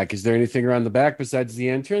around the back. Is there anything around the back besides the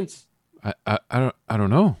entrance? I don't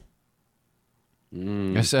know.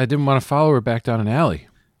 Mm. I said I didn't want to follow her back down an alley.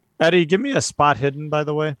 Eddie, give me a spot hidden, by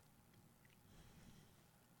the way.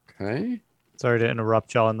 Okay. Sorry to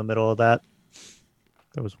interrupt y'all in the middle of that.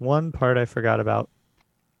 There was one part I forgot about.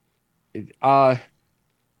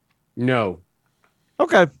 No.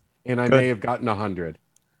 Okay. And I Good. may have gotten 100.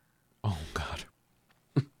 Oh God.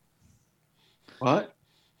 What?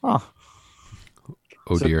 Oh,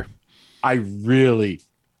 Oh So- dear. I really,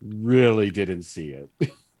 really didn't see it.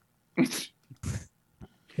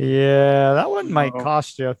 yeah, that one might Oh.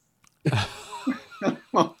 cost you.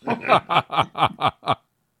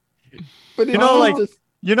 But You know, like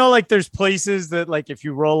like there's places that like if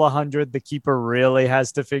you roll 100, the keeper really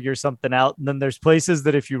has to figure something out, and then there's places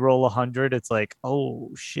that if you roll 100, it's like,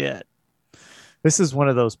 oh shit. This is one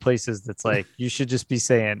of those places that's like you should just be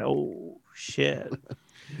saying, oh shit.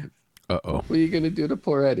 Uh-oh. what are you gonna do to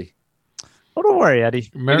poor Eddie? Oh, don't worry, Eddie.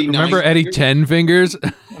 Eddie Remember Nine Eddie Fingers? 10 Fingers?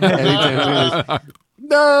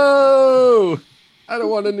 No, I don't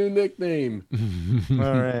want a new nickname. All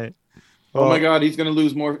right. Oh my Well, God, he's gonna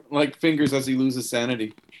lose more like fingers as he loses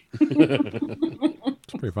sanity.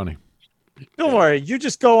 It's pretty funny. don't worry. You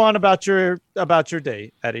just go on about your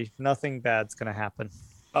day, Eddie. Nothing bad's gonna happen.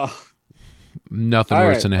 Oh, Nothing All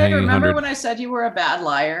worse right. than a Hey, hanging remember 100. when I said you were a bad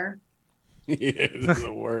liar? yeah, this is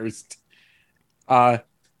the worst.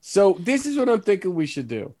 So this is what I'm thinking we should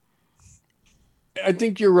do. I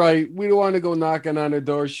think you're right. We don't want to go knocking on her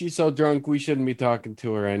door. She's so drunk, we shouldn't be talking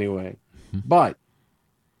to her anyway. But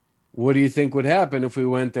what do you think would happen if we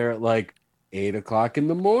went there at like 8 o'clock in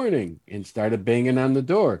the morning and started banging on the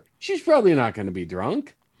door? She's probably not going to be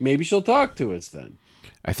drunk. Maybe she'll talk to us then.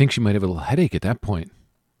 I think she might have a little headache at that point.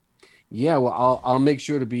 Yeah, well, I'll make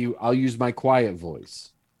sure to be. I'll use my quiet voice.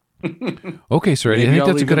 Okay, sir Eddie, I Maybe think I'll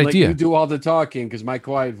that's a good even let idea. you do all the talking because my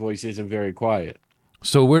quiet voice isn't very quiet.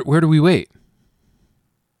 So where do we wait?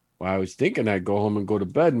 Well, I was thinking I'd go home and go to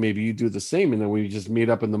bed. Maybe you do the same, and then we just meet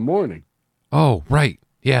up in the morning. Oh, right.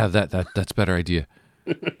 Yeah, that's a better idea.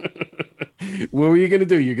 What were you gonna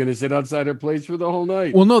do? You're gonna sit outside her place for the whole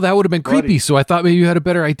night? Well, no, that would have been creepy, Buddy. so I thought maybe you had a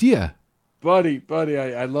better idea. buddy,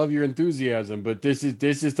 I love your enthusiasm, but this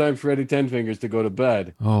is time for Eddie Ten Fingers to go to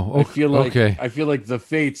bed. Oh, I feel like okay. I feel like the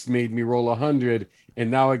fates made me roll 100, and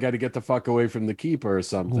now I got to get the fuck away from the keeper or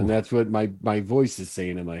something. Ooh. That's what my voice is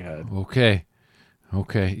saying in my head. Okay.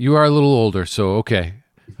 You are a little older, so okay.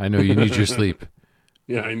 I know you need your sleep.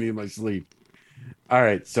 Yeah, I need my sleep. All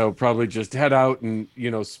right, so probably just head out and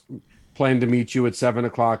plan to meet you at 7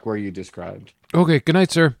 o'clock where you described. Okay, good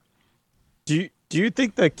night, sir. Do you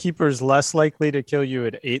think the keeper's less likely to kill you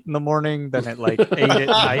at 8 in the morning than at like 8 at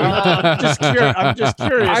night? I'm just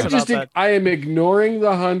curious about that. I am ignoring the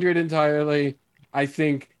 100 entirely. I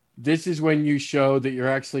think this is when you show that you're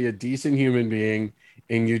actually a decent human being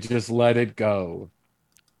and you just let it go.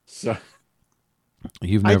 So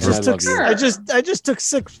You've I never. just love took you. I just took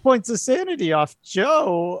 6 points of sanity off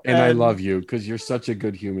Joe, and I love you because you're such a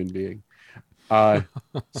good human being.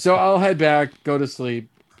 So I'll head back, go to sleep,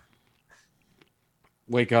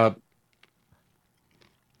 wake up,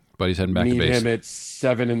 Buddy's heading back to meet base. him at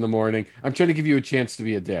 7 in the morning. I'm trying to give you a chance to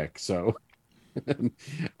be a dick, so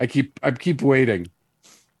I keep waiting.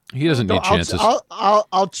 He doesn't need chances.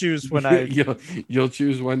 I'll choose when I. You'll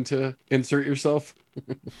choose when to insert yourself.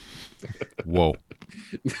 Whoa.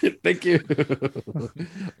 Thank you.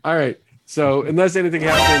 All right. So unless anything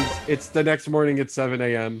happens, it's the next morning at 7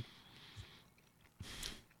 a.m.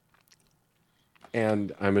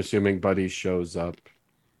 And I'm assuming Buddy shows up.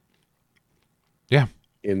 Yeah.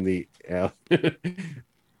 In the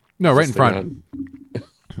No, right in front.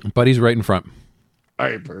 Buddy's right in front. All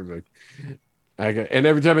right, perfect. And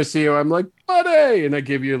every time I see you, I'm like, Buddy, and I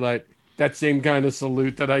give you like that same kind of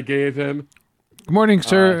salute that I gave him. Good morning,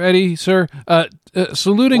 sir, Eddie, sir.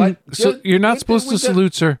 Saluting. What? You're not With supposed to the-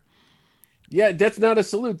 salute, sir. Yeah, that's not a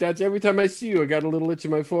salute. That's every time I see you, I got a little itch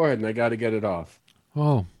in my forehead, and I got to get it off.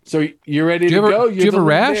 Oh, So you ready Do to you ever- go? do you have the a lead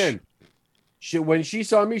rash? man. When she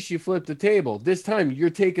saw me, she flipped the table. This time, you're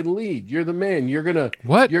taking lead. You're the man. You're gonna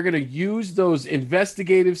what? You're gonna use those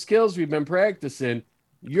investigative skills we've been practicing.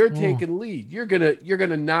 You're taking lead. You're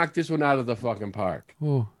gonna knock this one out of the fucking park.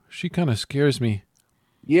 Oh, she kind of scares me.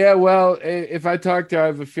 Yeah, well, if I talk to her, I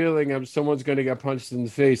have a feeling someone's going to get punched in the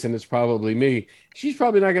face, and it's probably me. She's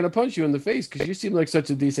probably not going to punch you in the face because you seem like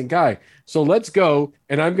such a decent guy. So let's go,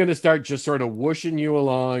 and I'm going to start just sort of whooshing you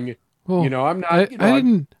along. Oh, You know, I'm not. I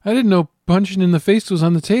didn't know punching in the face was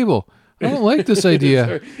on the table. I don't like this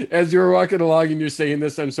idea. As you're walking along and you're saying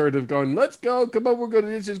this, I'm sort of going, "Let's go! Come on,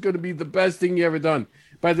 this is going to be the best thing you ever done."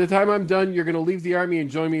 By the time I'm done, you're going to leave the army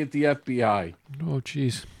and join me at the FBI. Oh,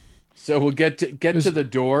 jeez. So we'll get to the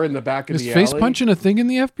door in the back of Is the face alley. punching a thing in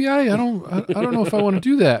the FBI? I don't know if I want to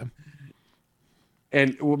do that.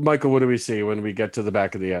 And Michael, what do we see when we get to the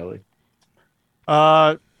back of the alley?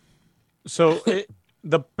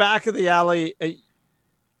 The back of the alley,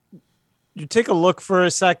 you take a look for a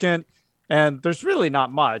second, and there's really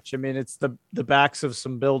not much. I mean, it's the backs of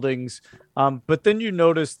some buildings, but then you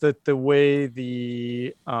notice that the way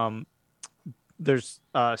there's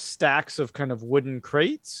stacks of kind of wooden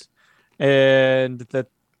crates, and that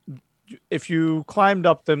if you climbed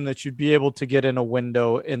up them, that you'd be able to get in a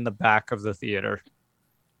window in the back of the theater.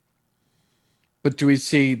 But do we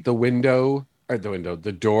see the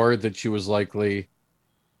door that she was likely?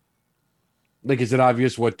 Like, is it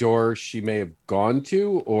obvious what door she may have gone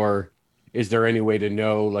to, or is there any way to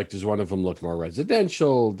know? Like, does one of them look more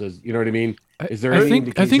residential? Does you know what I mean? Is there? I any think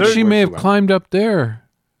indication she where may have went? climbed up there.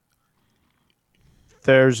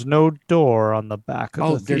 There's no door on the back of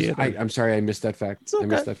Oh, the theater. I'm sorry, I missed that fact. It's okay. I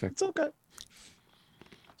missed that fact. It's okay.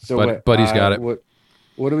 So, Buddy's got it. What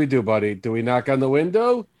do we do, buddy? Do we knock on the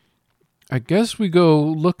window? I guess we go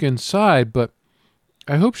look inside, but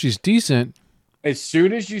I hope she's decent. As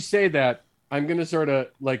soon as you say that, I'm gonna sort of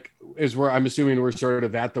I'm assuming we're sort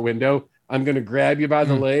of at the window. I'm gonna grab you by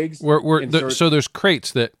the legs. So there's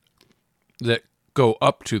crates that go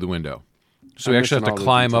up to the window. So I'm we actually have missing to all the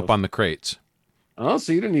climb up details. on the crates. Oh,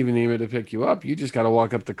 so you didn't even need me to pick you up. You just got to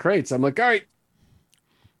walk up the crates. I'm like, all right.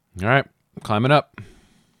 All right, climbing up.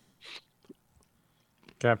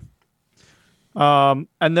 Okay. And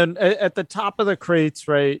then at the top of the crates,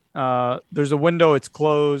 right, there's a window. It's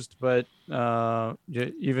closed, but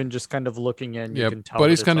even just kind of looking in, you can tell.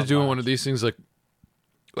 Buddy's kind of doing one of these things,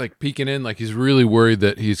 like peeking in, like he's really worried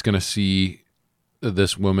that he's going to see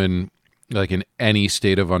this woman like in any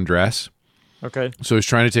state of undress. Okay. So he's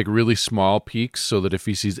trying to take really small peeks so that if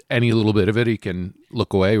he sees any little bit of it, he can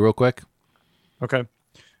look away real quick. Okay.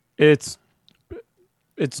 It's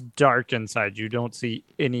dark inside. You don't see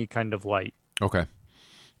any kind of light. Okay.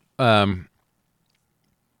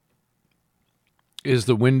 Is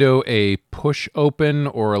the window a push open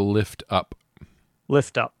or a lift up?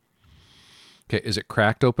 Lift up. Okay. Is it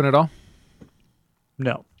cracked open at all?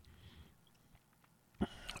 No.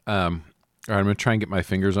 All right, I'm going to try and get my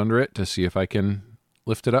fingers under it to see if I can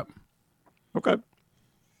lift it up. Okay.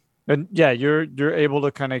 And yeah, you're able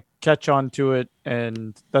to kind of catch on to it,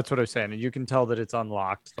 and that's what I was saying. And you can tell that it's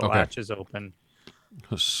unlocked. The Okay. latch is open.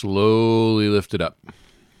 I'll slowly lift it up.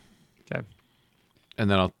 Okay. And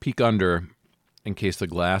then I'll peek under in case the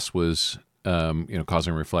glass was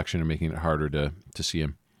causing reflection and making it harder to see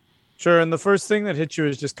him. Sure. And the first thing that hits you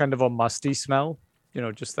is just kind of a musty smell.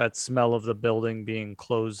 Just that smell of the building being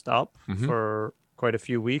closed up for quite a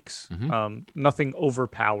few weeks. Nothing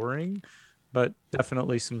overpowering, but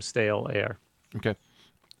definitely some stale air. Okay.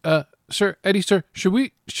 Sir, Eddie, sir, should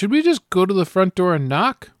we just go to the front door and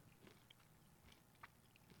knock?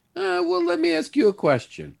 Well, let me ask you a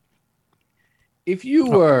question. If you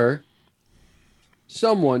were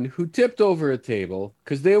someone who tipped over a table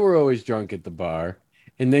because they were always drunk at the bar,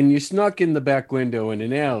 and then you snuck in the back window in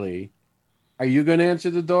an alley, are you going to answer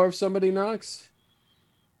the door if somebody knocks?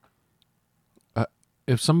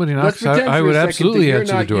 If somebody Let's knocks, pretend I for would a second absolutely that you're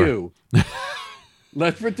answer the not door. you.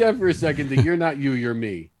 Let's pretend for a second that you're not you, you're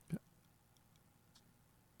me.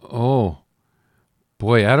 Oh,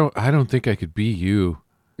 boy, I don't think I could be you.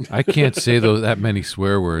 I can't say that many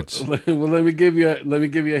swear words. Well, let me give you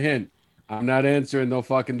a hint. I'm not answering no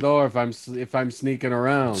fucking door if I'm sneaking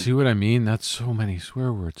around. See what I mean? That's so many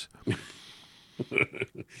swear words.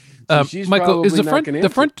 So she's Michael, is probably not gonna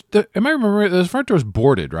answer. am I remembering the front door is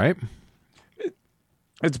boarded, right?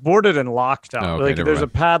 It's boarded and locked out. Oh, okay, never There's mind. a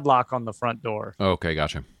padlock on the front door. Okay,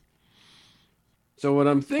 gotcha. So what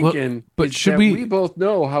I'm thinking but is should that we- we both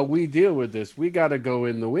know how we deal with this. We got to go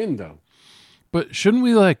in the window. But shouldn't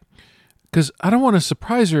we because I don't want to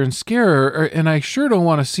surprise her and scare her, and I sure don't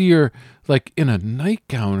want to see her like in a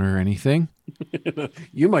nightgown or anything.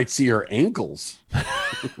 You might see her ankles.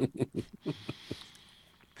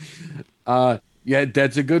 Yeah,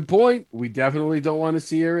 that's a good point. We definitely don't want to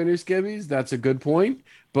see her in her skivvies. That's a good point.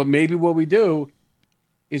 But maybe what we do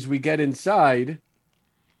is we get inside.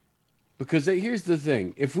 Because here's the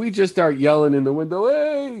thing. If we just start yelling in the window,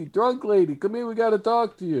 hey, drunk lady, come here, we got to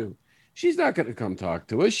talk to you. She's not going to come talk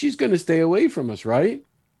to us. She's going to stay away from us, right?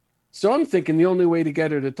 So I'm thinking the only way to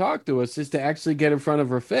get her to talk to us is to actually get in front of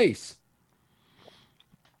her face.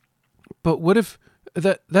 But what if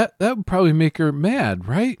that would probably make her mad,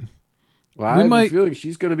 right? Well, We I have might- a feeling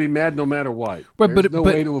she's going to be mad no matter what. But- There's but- no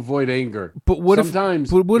but- way to avoid anger. But what Sometimes,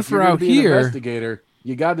 if if we're you're gonna out be an here? investigator,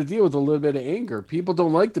 you got to deal with a little bit of anger. People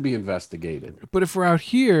don't like to be investigated. But if we're out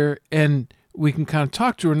here and we can kind of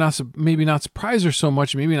talk to her, maybe not surprise her so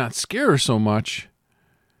much, maybe not scare her so much,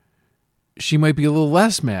 she might be a little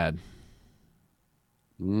less mad.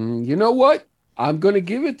 You know what? I'm going to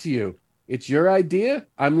give it to you. It's your idea.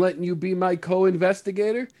 I'm letting you be my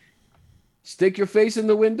co-investigator. Stick your face in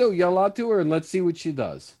the window, yell out to her, and let's see what she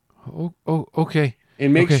does. Oh, okay.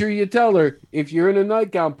 And make Okay. sure you tell her, if you're in a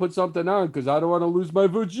nightgown, put something on, because I don't want to lose my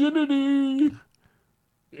virginity.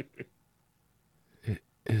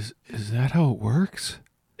 Is that how it works?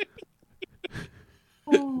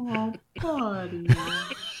 Oh, buddy.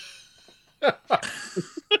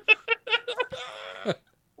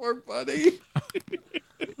 Poor buddy.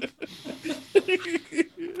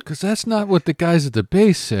 Because that's not what the guys at the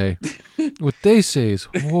base say. What they say is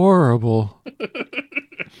horrible.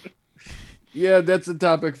 Yeah, that's a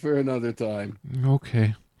topic for another time.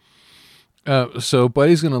 Okay. So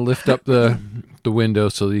Buddy's gonna lift up the window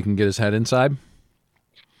so that he can get his head inside.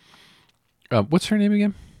 What's her name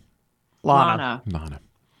again? Lana. Lana.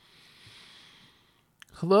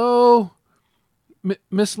 Hello,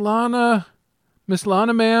 Miss Lana. Miss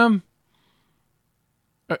Lana, ma'am.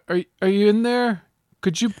 Are you in there?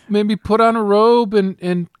 Could you maybe put on a robe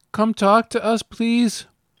and come talk to us, please?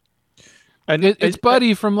 And It's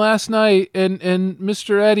Buddy from last night and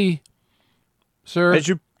Mr. Eddie, sir.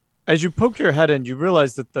 As you poke your head in, you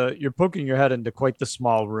realize that you're poking your head into quite the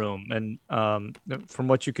small room, and from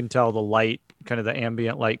what you can tell, the light, kind of the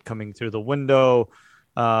ambient light coming through the window,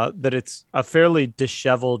 that it's a fairly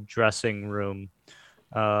disheveled dressing room.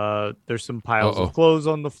 There's some piles of clothes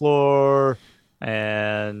on the floor,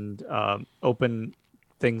 and open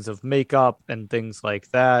things of makeup and things like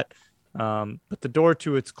that. But the door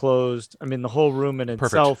to it's closed. I mean, the whole room in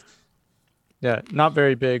itself, yeah, not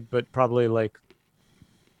very big, but probably like,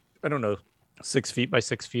 I don't know, 6 feet by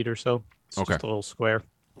 6 feet or so. It's Okay. just a little square.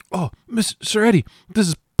 Oh, Sir Eddie, this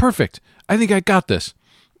is perfect. I think I got this.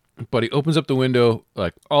 Buddy opens up the window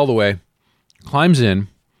like all the way, climbs in,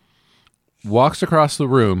 walks across the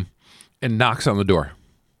room, and knocks on the door.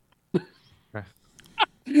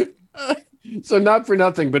 So not for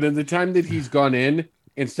nothing, but in the time that he's gone in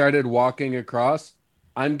and started walking across,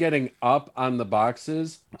 I'm getting up on the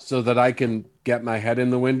boxes so that I can get my head in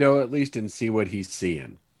the window at least and see what he's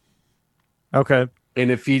seeing. Okay.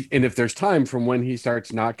 And if there's time from when he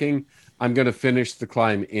starts knocking, I'm going to finish the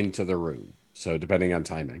climb into the room. So depending on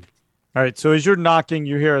timing. All right. So as you're knocking,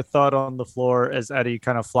 you hear a thud on the floor as Eddie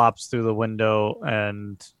kind of flops through the window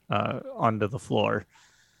and onto the floor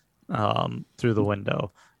through the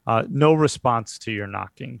window. No response to your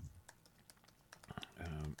knocking.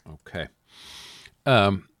 Okay.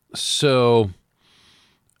 So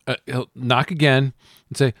he'll knock again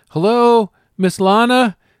and say, "Hello, Miss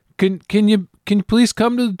Lana. Can you please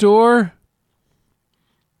come to the door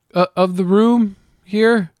of the room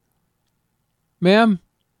here, ma'am?"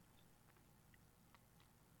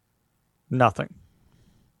 Nothing.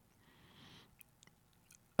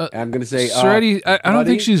 I'm going to say, Sir Eddie, I don't buddy?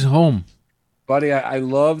 think she's home. Buddy, I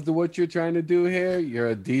love what you're trying to do here. You're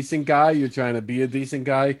a decent guy. You're trying to be a decent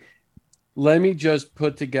guy. Let me just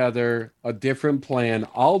put together a different plan.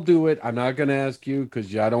 I'll do it. I'm not going to ask you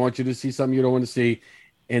because I don't want you to see something you don't want to see.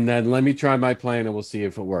 And then let me try my plan and we'll see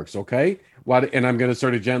if it works. Okay? And I'm going to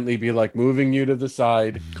sort of gently be like moving you to the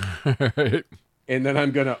side. And then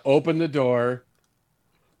I'm going to open the door.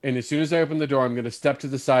 And as soon as I open the door, I'm going to step to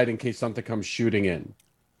the side in case something comes shooting in.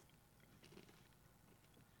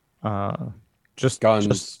 Just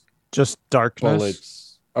Guns, just darkness.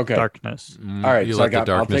 bullets. Okay. Darkness. Mm, All right, you so let the I'll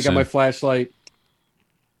darkness take out in. my flashlight,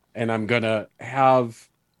 and I'm gonna have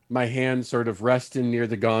my hand sort of resting near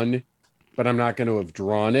the gun, but I'm not going to have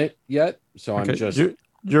drawn it yet. So Okay, I'm just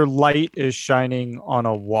your light is shining on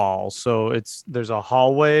a wall. So there's a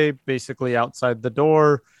hallway basically outside the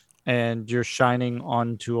door, and you're shining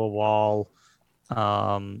onto a wall. It's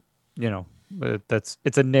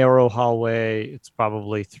a narrow hallway. It's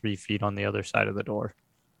probably 3 feet on the other side of the door.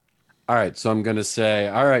 All right, so I'm going to say,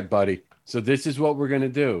 all right, buddy. So this is what we're going to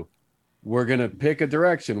do. We're going to pick a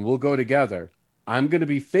direction. We'll go together. I'm going to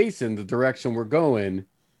be facing the direction we're going.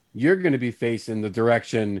 You're going to be facing the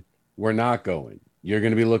direction we're not going. You're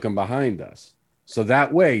going to be looking behind us. So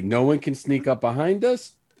that way, no one can sneak up behind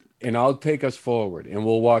us, and I'll take us forward, and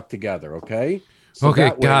we'll walk together, okay? So Okay,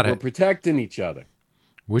 that way, got it. We're protecting each other.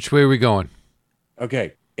 Which way are we going?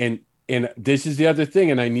 Okay, and this is the other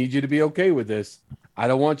thing, and I need you to be okay with this. I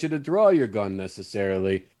don't want you to draw your gun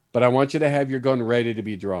necessarily, but I want you to have your gun ready to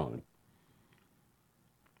be drawn.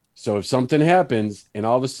 So if something happens and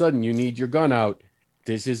all of a sudden you need your gun out,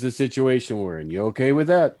 this is the situation we're in. You okay with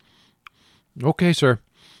that? Okay, sir.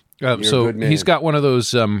 You're a So good man. he's got one of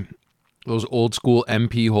those old school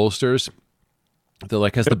MP holsters that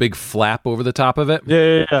like has the big flap over the top of it.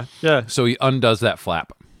 Yeah. So he undoes that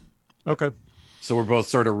flap. Okay. So we're both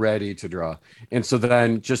sort of ready to draw. And so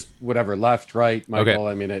then just whatever, left, right, Michael,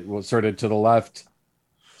 Okay. I mean, it will sort of to the left,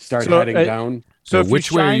 start So, heading down. So if which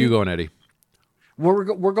you way are shine- you going, Eddie?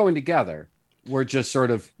 We're going together. We're just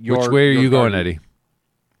sort of Which way are your you going, garden. Eddie?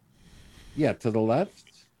 Yeah, to the left.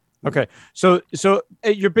 Okay, so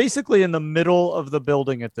you're basically in the middle of the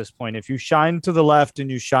building at this point. If you shine to the left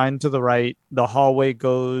and you shine to the right, the hallway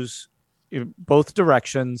goes in both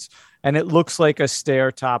directions, and it looks like a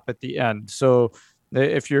stair top at the end. So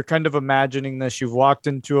if you're kind of imagining this, you've walked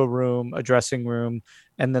into a room, a dressing room,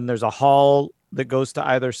 and then there's a hall that goes to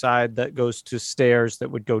either side that goes to stairs that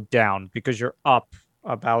would go down because you're up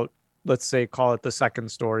about, let's say, call it the second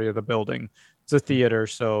story of the building. It's a theater,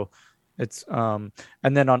 so it's and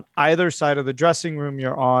then on either side of the dressing room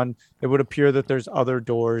you're on, it would appear that there's other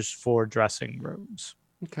doors for dressing rooms.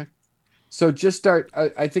 Okay. So just start,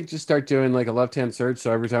 I think just start doing like a left-hand search.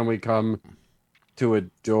 So every time we come to a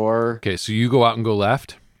door, Okay, so you go out and go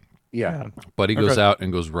left. yeah. Buddy goes Okay. out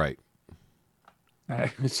and goes right.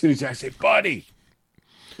 As soon as I say, buddy,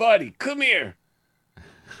 come here.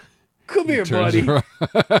 Come here, Turns buddy. around.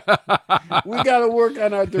 We got to work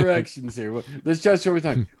on our directions here. Let's just every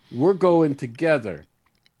time. We're going together.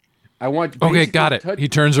 I want. Okay, basically got it. touch- He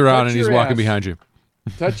turns around touch and he's your walking ass. behind you.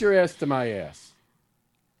 Touch your ass to my ass.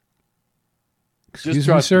 Excuse me,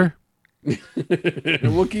 trust sir.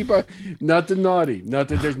 We'll keep our nothing naughty,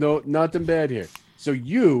 nothing. There's nothing bad here. So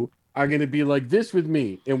you are going to be like this with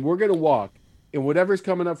me, and we're going to walk, and whatever's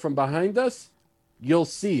coming up from behind us, you'll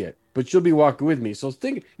see it, but you'll be walking with me. So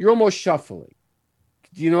think you're almost shuffling.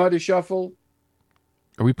 Do you know how to shuffle?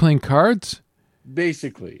 Are we playing cards?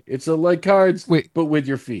 Basically, it's like cards, Wait. but with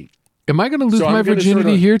your feet. Am I going to lose So my I'm gonna virginity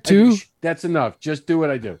sorta- here too? That's enough. Just do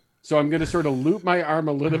what I do. So I'm going to sort of loop my arm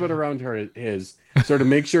a little bit around his, sort of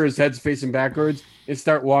make sure his head's facing backwards, and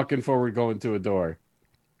start walking forward, going to a door.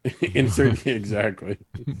 Insert exactly.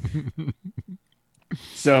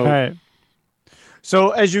 So All right.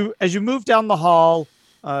 So as you move down the hall,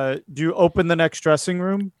 do you open the next dressing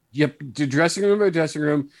room? yep, do dressing room by dressing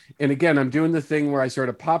room, and again, I'm doing the thing where I sort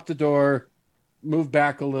of pop the door, move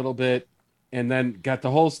back a little bit, and then got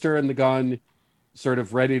the holster and the gun sort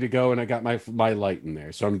of ready to go, and I got my light in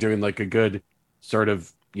there. So I'm doing like a good sort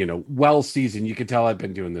of well seasoned. You can tell I've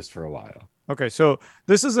been doing this for a while. Okay, so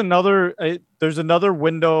this is another. There's another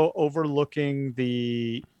window overlooking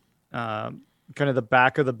the kind of the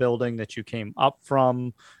back of the building that you came up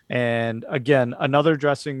from, and again another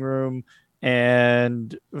dressing room,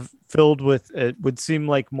 and filled with it would seem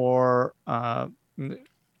like more.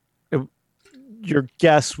 Your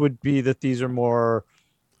guess would be that these are more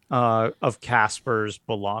of Casper's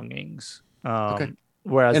belongings. Okay.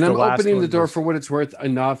 Whereas And the I'm last opening the one door was- for what it's worth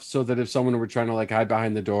enough so that if someone were trying to like hide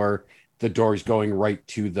behind the door's going right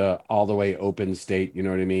to the all the way open state. You know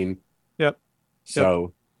what I mean? Yep.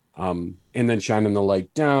 So, and then shining the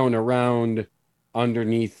light down around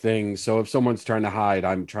underneath things. So if someone's trying to hide,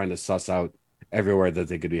 I'm trying to suss out everywhere that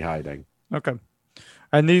they could be hiding. Okay.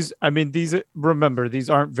 And these remember, these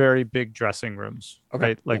aren't very big dressing rooms, Okay.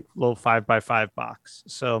 right? Like little 5x5 box.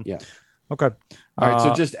 So, Yeah. Okay. All right. So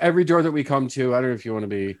Uh, just every door that we come to, I don't know if you want to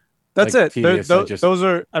be. that's like it. tedious, I just- Those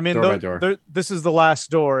are, I mean, door by door. this is the last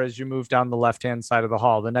door as you move down the left-hand side of the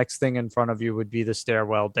hall. The next thing in front of you would be the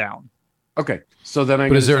stairwell down. Okay. So then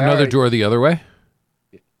But is there another door the other way?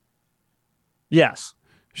 Yes.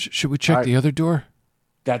 Should we check Alright. the other door?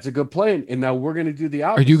 That's a good plan. And now we're going to do the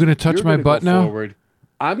opposite. Are you going to touch You're my gonna butt go now? forward.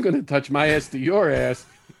 I'm going to touch my ass to your ass.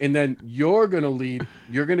 And then you're going to lead.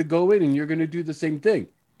 You're going to go in and you're going to do the same thing.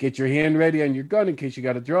 Get your hand ready on your gun in case you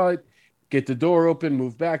got to draw it. Get the door open,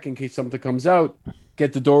 move back in case something comes out.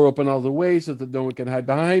 Get the door open all the way so that no one can hide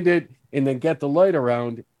behind it. And then get the light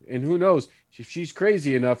around. And who knows? If she's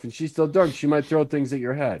crazy enough and she's still drunk, she might throw things at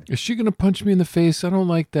your head. Is she going to punch me in the face? I don't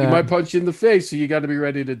like that. She might punch you in the face, so you got to be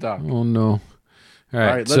ready to duck. Oh, no. All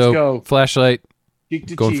right, let's so go. Flashlight, Cheek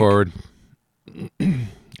to going cheek. forward. And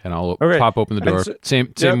I'll Okay. pop open the door. And so-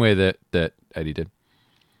 Same Yep. way that Eddie did.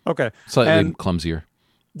 Okay. Slightly And- clumsier.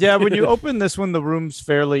 Yeah, when you open this one, the room's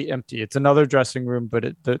fairly empty. It's another dressing room,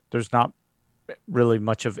 but there's not really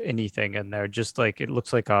much of anything in there. Just like it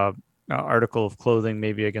looks like a article of clothing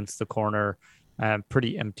maybe against the corner.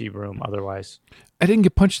 Pretty empty room otherwise. I didn't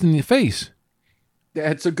get punched in the face.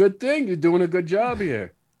 That's a good thing. You're doing a good job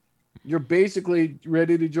here. You're basically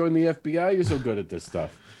ready to join the FBI. You're so good at this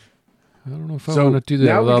stuff. I don't know if I So want to do that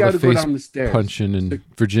now with we all got the to go face down the stairs. punching and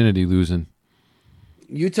virginity losing.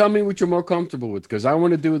 You tell me what you're more comfortable with, because I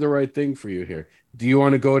want to do the right thing for you here. Do you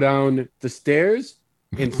want to go down the stairs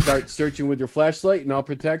and start searching with your flashlight and I'll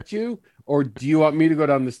protect you? Or do you want me to go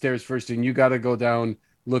down the stairs first and you got to go down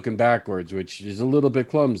looking backwards, which is a little bit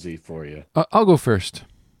clumsy for you? I'll go first.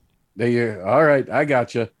 There you all right, I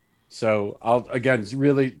got you. So I'll again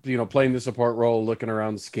really, playing the support role, looking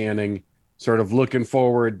around, scanning, sort of looking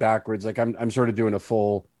forward, backwards. Like I'm sort of doing a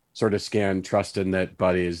full sort of scan, trusting that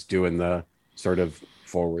Buddy is doing the sort of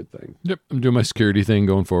forward thing. Yep, I'm doing my security thing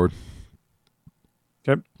going forward.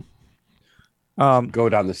 Go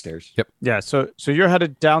down the stairs. Yep. Yeah, so you're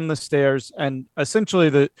headed down the stairs, and essentially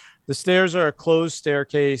the stairs are a closed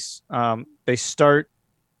staircase. They start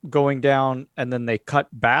going down, and then they cut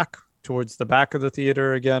back towards the back of the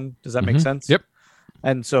theater again. Does that make sense? Yep.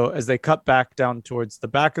 And so as they cut back down towards the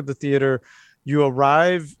back of the theater, you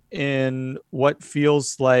arrive in what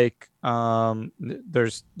feels like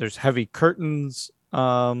there's heavy curtains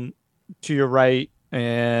to your right,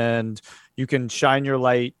 and you can shine your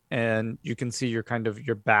light and you can see your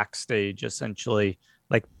backstage, essentially,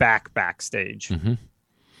 like backstage.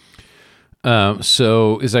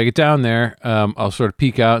 So as I get down there, I'll sort of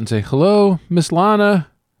peek out and say, "Hello, Miss Lana.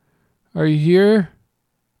 Are you here?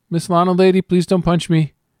 Miss Lana lady, please don't punch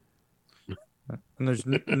me." And there's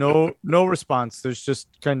no response. There's just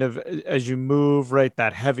kind of, as you move, right,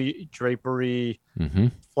 that heavy drapery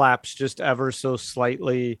flaps just ever so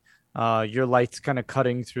slightly. Your light's kind of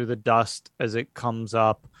cutting through the dust as it comes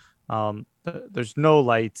up. There's no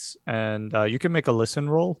lights, and you can make a listen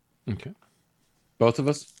roll. Okay. Both of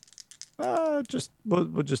us? We'll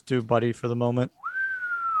just do Buddy for the moment.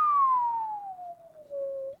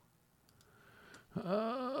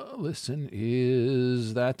 Listen,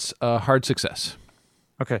 that's a hard success.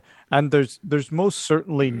 Okay, and there's most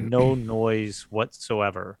certainly no noise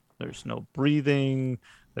whatsoever. There's no breathing.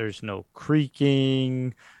 There's no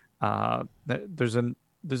creaking. There's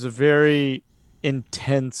a very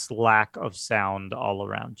intense lack of sound all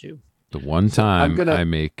around you. The one time I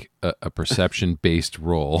make a perception-based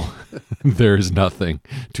roll, there is nothing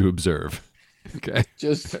to observe. Okay.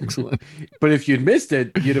 Just Excellent. But if you'd missed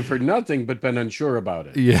it, you'd have heard nothing but been unsure about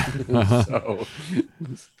it. Yeah.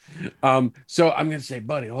 So I'm going to say,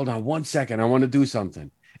 Buddy, hold on 1 second. I want to do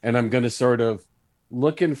something. And I'm going to sort of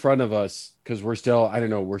look in front of us because we're still, I don't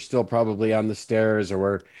know, we're still probably on the stairs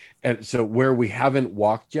and so where we haven't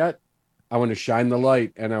walked yet, I want to shine the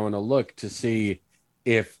light and I want to look to see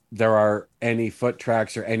if there are any foot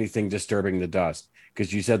tracks or anything disturbing the dust.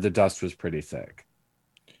 Because you said the dust was pretty thick.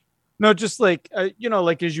 No, just like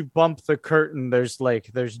like as you bump the curtain, there's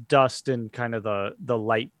dust in kind of the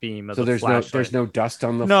light beam of So the flashlight. there's no dust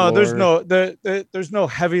on the No, floor. there's no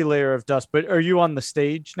heavy layer of dust. But are you on the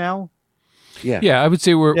stage now? Yeah. Yeah, I would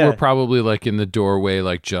say we're Yeah. probably like in the doorway,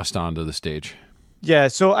 like just onto the stage. Yeah.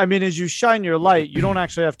 So I mean, as you shine your light, you don't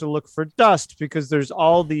actually have to look for dust because there's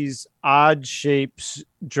all these odd shapes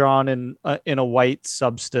drawn in a white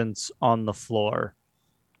substance on the floor,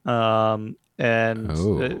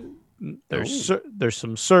 there's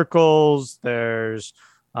some circles. There's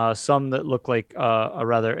some that look like a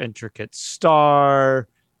rather intricate star.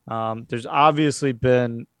 There's obviously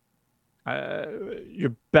been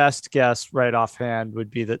your best guess right offhand would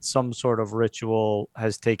be that some sort of ritual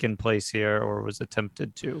has taken place here or was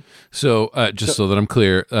attempted to. So just so that I'm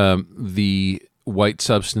clear, the white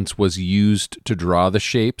substance was used to draw the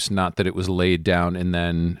shapes, not that it was laid down and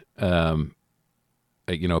then a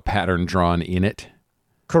pattern drawn in it.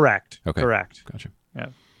 Correct. Okay. Correct. Gotcha. Yeah.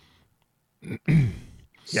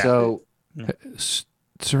 So,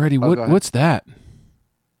 Seretti, go ahead. what's that?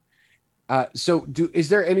 Is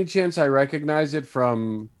there any chance I recognize it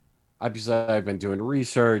from? Obviously, I've been doing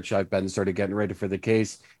research. I've been sort of getting ready for the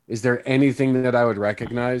case. Is there anything that I would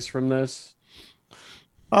recognize from this?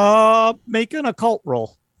 Make an occult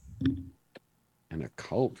roll. An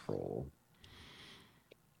occult roll.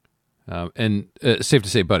 And safe to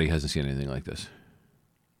say, Buddy hasn't seen anything like this.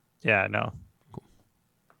 Yeah, no.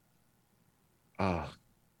 I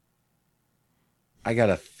got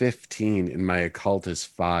a 15 and my occult is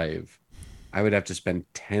 5. I would have to spend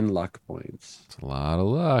 10 luck points. It's a lot of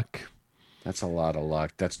luck. That's a lot of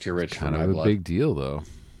luck. That's too rich for Kind my of a blood. big deal, though.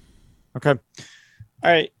 Okay. All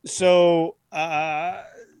right. So I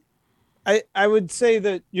would say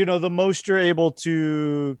that, the most you're able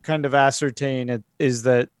to kind of ascertain is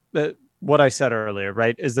that what I said earlier,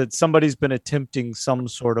 right? Is that somebody's been attempting some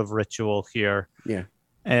sort of ritual here. Yeah.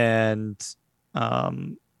 And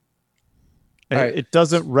right. it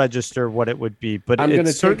doesn't register what it would be, but I'm going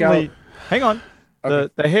to certainly take out... Hang on.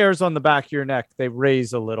 Okay. The hairs on the back of your neck, they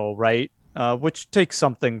raise a little, right? Which takes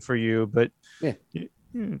something for you, but yeah,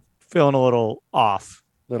 you're feeling a little off.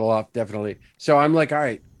 Little off, definitely. So I'm like, all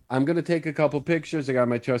right, I'm going to take a couple pictures. I got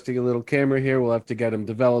my trusty little camera here. We'll have to get them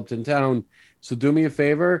developed in town. So do me a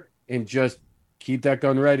favor and just keep that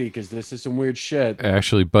gun ready because this is some weird shit.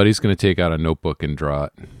 Actually, Buddy's going to take out a notebook and draw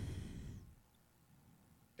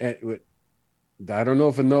it. I don't know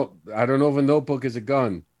if a notebook is a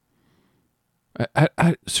gun.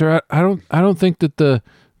 Sir, I don't think that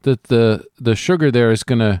the sugar there is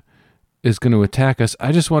gonna attack us.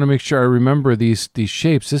 I just want to make sure I remember these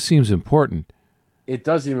shapes. This seems important. It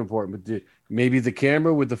does seem important, but maybe the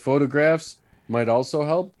camera with the photographs might also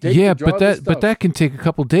help. But that can take a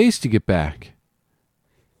couple days to get back.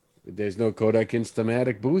 There's no Kodak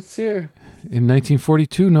Instamatic booths here in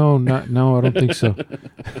 1942. No, I don't think so.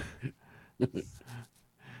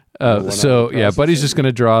 So yeah, Buddy's just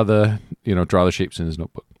gonna draw the shapes in his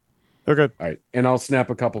notebook. Okay. All right, and I'll snap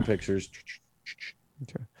a couple pictures.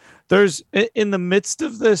 Okay. There's in the midst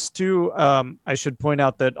of this too. I should point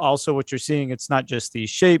out that also what you're seeing, it's not just these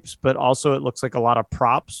shapes, but also it looks like a lot of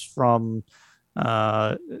props from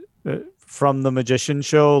the magician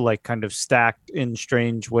show, like kind of stacked in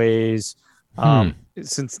strange ways.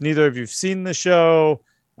 Since neither of you've seen the show,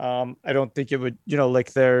 I don't think it would.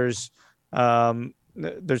 Like there's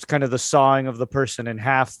kind of the sawing of the person in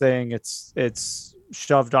half thing. It's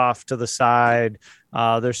shoved off to the side.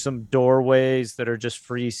 There's some doorways that are just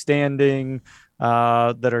freestanding,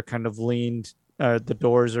 that are kind of leaned. The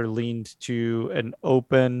doors are leaned to an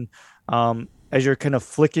open. As you're kind of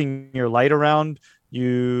flicking your light around,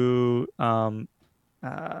 you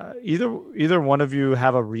either one of you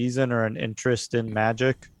have a reason or an interest in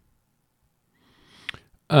magic.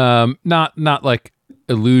 Not like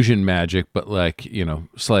illusion magic, but like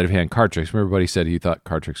sleight of hand card tricks. Everybody said he thought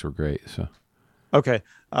card tricks were great. So okay,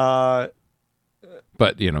 but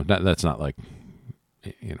that's not like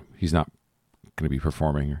he's not going to be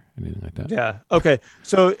performing or anything like that. Yeah. Okay.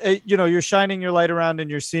 So you're shining your light around and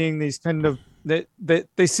you're seeing these kind of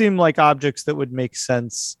they seem like objects that would make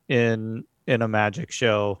sense in a magic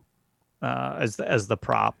show, as the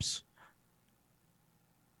props.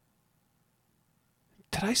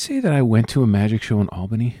 Did I say that I went to a magic show in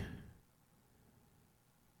Albany?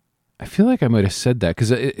 I feel like I might have said that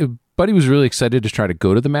because Buddy was really excited to try to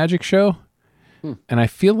go to the magic show. And I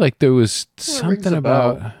feel like there was something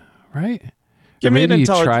about, right? Give me maybe you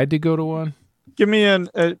tried to go to one. Give me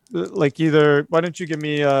either. Why don't you give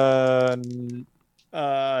me an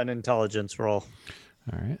intelligence roll?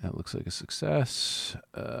 All right, that looks like a success.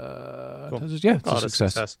 Cool. Yeah, it's a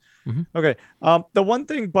success. Mm-hmm. Okay. The one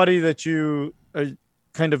thing, Buddy, that you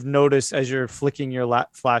kind of notice as you're flicking your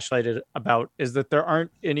flashlight about is that there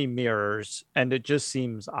aren't any mirrors, and it just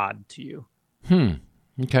seems odd to you.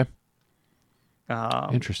 Okay.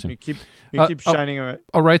 Interesting. You keep shining.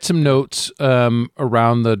 I'll write some notes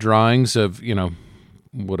around the drawings of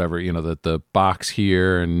whatever the box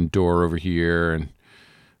here and door over here and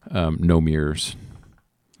no mirrors.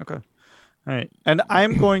 Okay. All right. And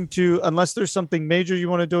I'm going to, unless there's something major you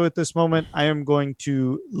want to do at this moment, I am going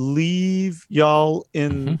to leave y'all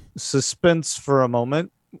in suspense for a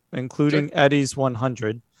moment, including Eddie's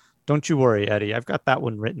 100. Don't you worry, Eddie. I've got that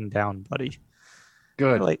one written down, buddy.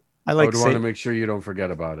 Good. I would want to make sure you don't forget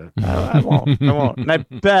about it. I won't. And I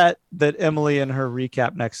bet that Emily in her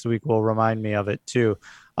recap next week will remind me of it too.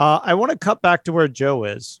 I want to cut back to where Joe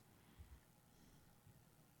is.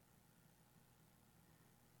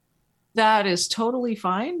 That is totally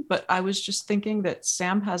fine, but I was just thinking that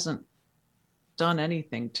Sam hasn't done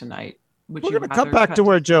anything tonight. We're going to cut back to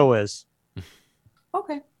where Joe is.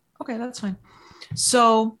 Okay, that's fine.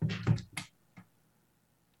 So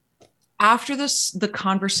after the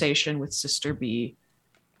conversation with Sister B,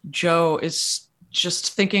 Joe is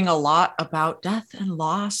just thinking a lot about death and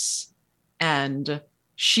loss, and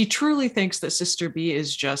she truly thinks that Sister B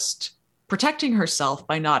is just protecting herself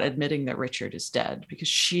by not admitting that Richard is dead, because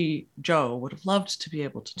Jo, would have loved to be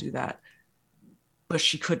able to do that, but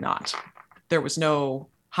she could not. There was no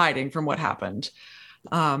hiding from what happened.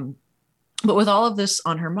 But with all of this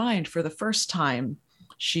on her mind, for the first time,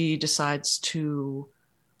 she decides to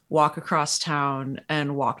walk across town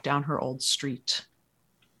and walk down her old street.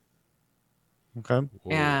 Okay.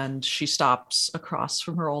 Whoa. And she stops across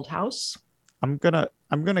from her old house. I'm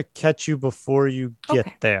gonna catch you before you get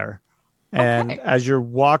Okay. there. And Okay. as you're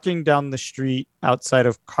walking down the street outside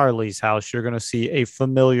of Carly's house, you're gonna see a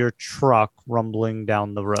familiar truck rumbling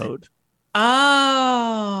down the road.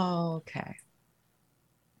 Oh, okay.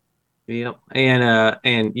 Yep,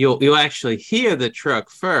 and you'll actually hear the truck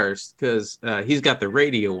first because he's got the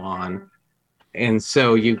radio on, and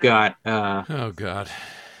so you got Oh God.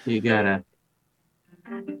 you got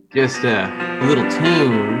just a little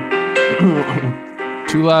tune.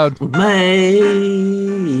 Too loud.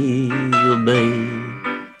 Baby,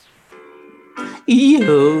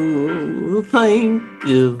 you think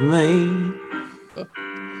of me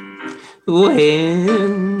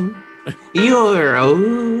when you're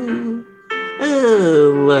all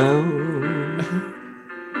alone.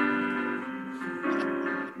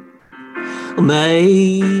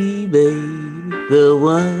 Maybe the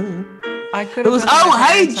one. I could It have was. been Oh, better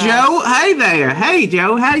hey at that. Joe. Hey there. Hey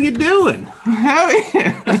Joe. How you doing? How are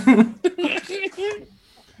you?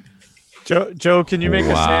 Joe, can you make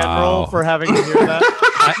a sand Wow. roll for having to hear that?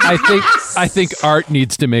 I think Art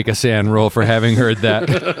needs to make a sand roll for having heard that.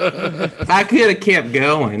 I could have kept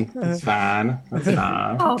going. That's fine. That's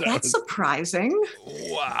fine. Oh, that's surprising.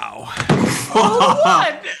 Wow. Oh,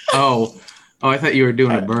 what? Oh, I thought you were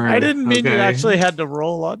doing a burn. I didn't mean you Okay. actually had to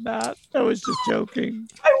roll on that. I was just joking.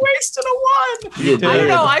 I wasted a one. You I don't did.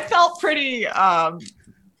 know. I felt pretty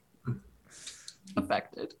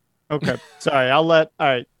affected. Okay, sorry. All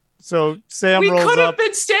right. So Sam We rolls could have up.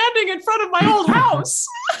 been standing in front of my old house.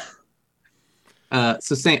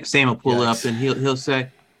 So Sam will pull up and he'll say,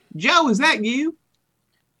 "Joe, is that you?"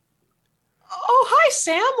 Oh, hi,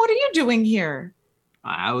 Sam. What are you doing here?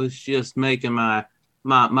 I was just making my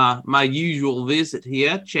usual visit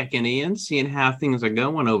here, checking in, seeing how things are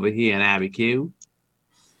going over here in Abiquiu.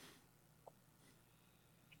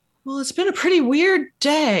 Well, it's been a pretty weird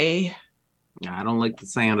day. I don't like the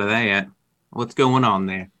sound of that. What's going on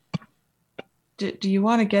there? Do you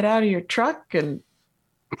want to get out of your truck and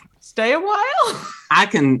stay a while? I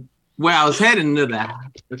can. Well, I was heading to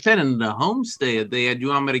the homestead there. Do you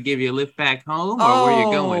want me to give you a lift back home, or where you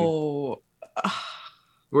going? Oh,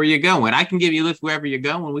 Where you going? I can give you a lift wherever you're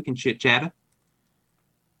going. We can chit chat.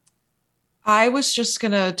 I was just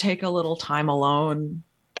going to take a little time alone.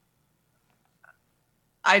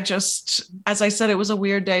 As I said, it was a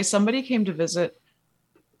weird day. Somebody came to visit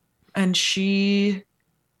and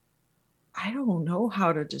I don't know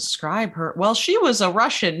how to describe her. Well, she was a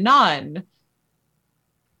Russian nun.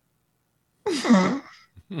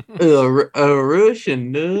 A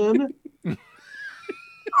Russian nun.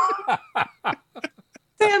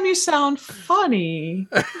 Sam, you sound funny.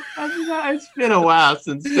 It's been a while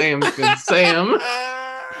since Sam's been Sam.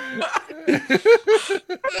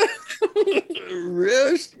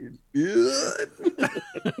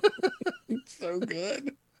 So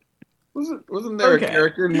good. Wasn't there Okay. a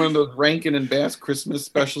character in one of those Rankin and Bass Christmas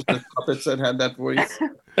specials with puppets that had that voice?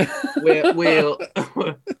 Is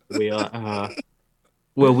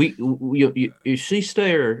she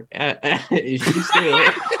still? Is she still?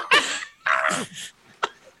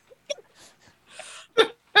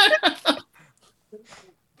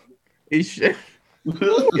 Is she?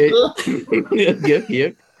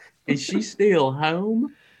 Yep. Is she still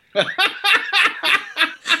home?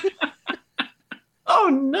 Oh,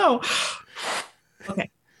 no. Okay.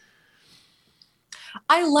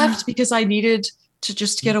 I left because I needed to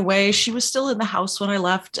just get away. She was still in the house when I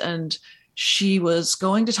left, and she was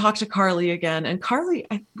going to talk to Carly again. And Carly,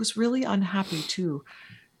 I was really unhappy too.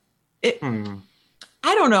 I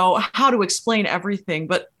don't know how to explain everything,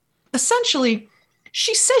 but essentially,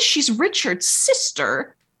 she says she's Richard's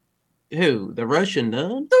sister, Who? The Russian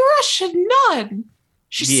nun? the Russian nun.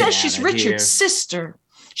 She Get says she's outta Richard's here. sister.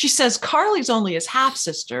 She says Carly's only his half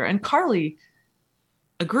sister, and Carly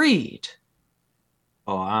agreed.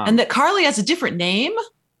 And that Carly has a different name.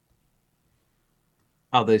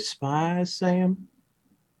 Are they spies, Sam?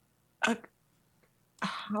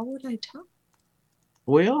 How would I tell?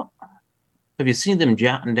 Well, have you seen them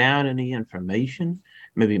jotting down any information?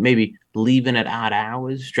 Maybe leaving at odd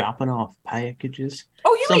hours, dropping off packages.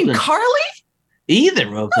 Oh, you mean Something- Carly? Either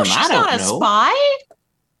of No, them, she's I don't not a know. spy.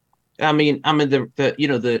 I mean,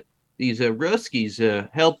 the these Ruskies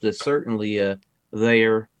helped us certainly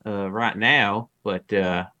there right now, but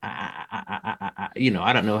I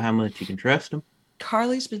don't know how much you can trust them.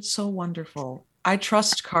 Carly's been so wonderful. I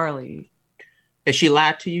trust Carly. Has she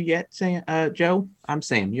lied to you yet, Sam? Joe? I'm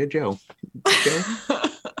Sam. You're Joe. Joe?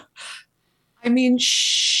 I mean,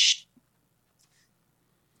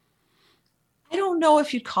 I don't know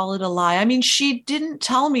if you'd call it a lie. I mean, she didn't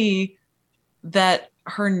tell me that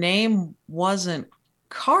her name wasn't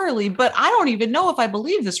Carly, but I don't even know if I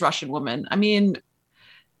believe this Russian woman. I mean,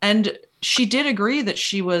 and she did agree that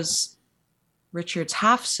she was Richard's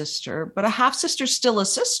half sister, but a half sister's still a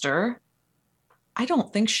sister. I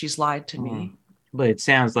don't think she's lied to me. But it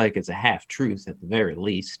sounds like it's a half truth at the very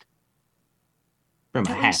least. From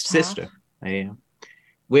a half sister. Yeah.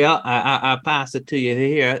 Well, I pass it to you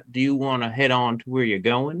here. Do you want to head on to where you're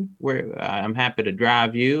going? Where I'm happy to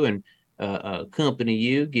drive you and accompany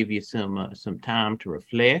you, give you some time to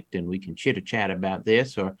reflect, and we can chitter chat about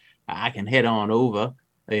this, or I can head on over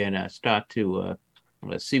and start to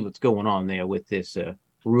let's see what's going on there with this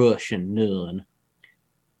Russian nun.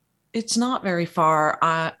 It's not very far.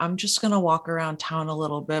 I'm just going to walk around town a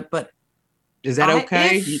little bit, but is that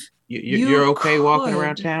okay? You're okay walking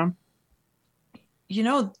around town? You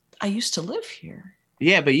know, I used to live here.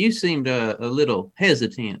 Yeah, but you seemed a little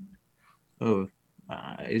hesitant.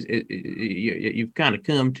 You've kind of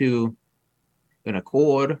come to an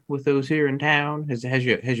accord with those here in town. Has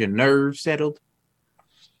your nerves settled?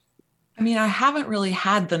 I mean, I haven't really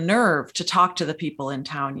had the nerve to talk to the people in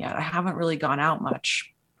town yet. I haven't really gone out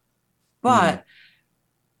much. But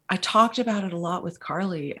I talked about it a lot with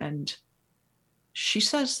Carly, and she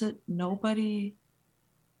says that nobody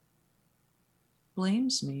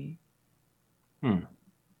blames me. But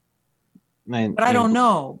I don't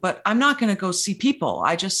know. But I'm not going to go see people.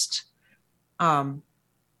 I just, I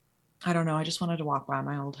don't know. I just wanted to walk by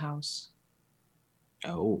my old house.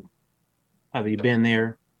 Oh, have you been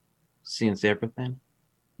there since everything?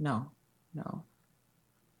 No.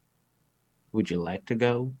 Would you like to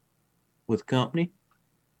go with company?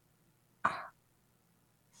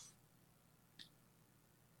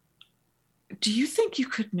 Do you think you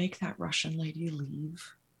could make that Russian lady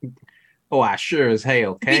leave? Oh, I sure as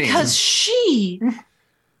hell can. Because she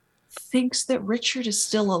thinks that Richard is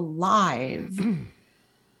still alive.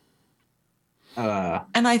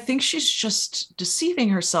 And I think she's just deceiving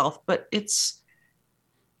herself, but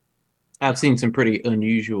I've seen some pretty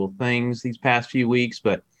unusual things these past few weeks,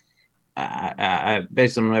 but I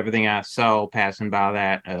based on everything I saw passing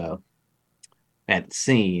by that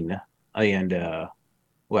scene and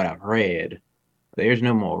what I've read, there's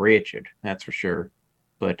no more Richard, that's for sure.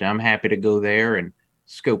 But I'm happy to go there and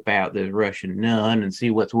scope out the Russian nun and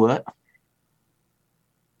see what's what.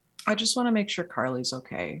 I just want to make sure Carly's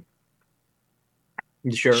okay.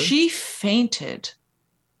 You sure? She fainted.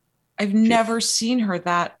 I've never seen her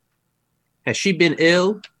that. Has she been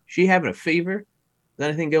ill? She having a fever? Is there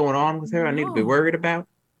anything going on with her I need to be worried about?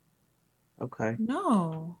 Okay.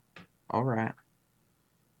 No. All right.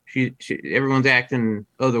 She everyone's acting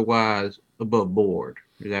otherwise above board.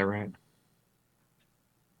 Is that right?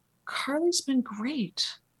 Carly's been great.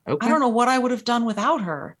 Okay. I don't know what I would have done without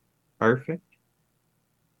her. Perfect.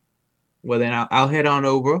 Well, then I'll head on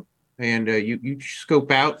over and you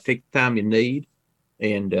scope out, take the time you need,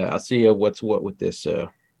 and I'll see what's what with this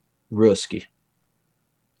Rusky.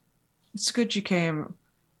 It's good you came,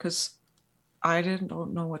 because I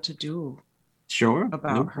don't know what to do. Sure.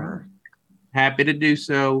 About her. Happy to do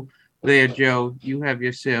so. There, Joe. You have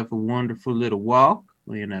yourself a wonderful little walk.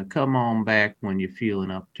 Come on back when you're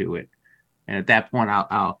feeling up to it. And at that point,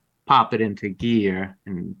 I'll pop it into gear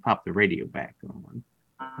and pop the radio back on.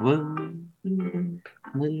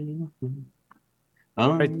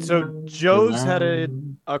 Right, so Joe's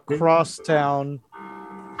headed across town,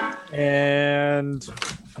 and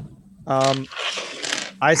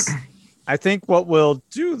I think what we'll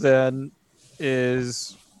do then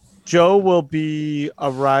is Joe will be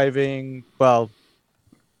arriving,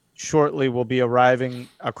 shortly will be arriving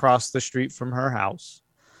across the street from her house.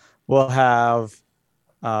 We'll have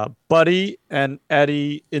Buddy and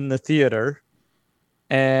Eddie in the theater,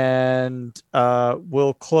 and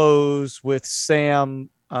we'll close with Sam,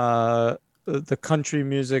 the country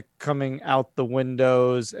music coming out the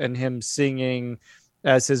windows and him singing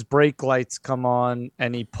as his brake lights come on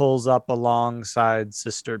and he pulls up alongside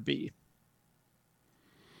Sister B.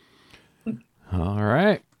 All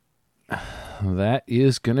right. That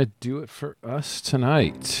is going to do it for us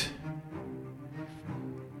tonight.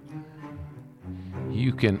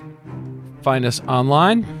 You can find us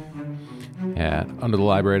online at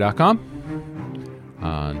underthelibrary.com,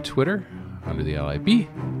 on Twitter, under the LIB,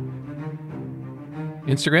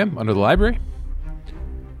 Instagram under the library.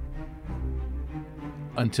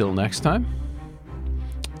 Until next time,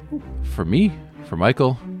 for me, for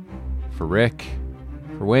Michael, for Rick,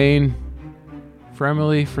 for Wayne, for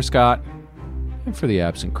Emily, for Scott, and for the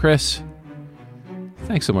absent Chris,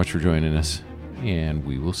 thanks so much for joining us, and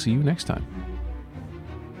we will see you next time.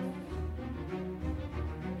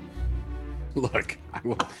 Look,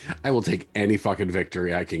 I will take any fucking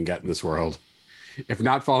victory I can get in this world. If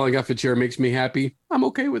not falling off a chair makes me happy, I'm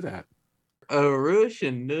okay with that. A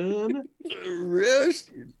Russian nun?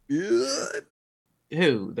 Russian nun?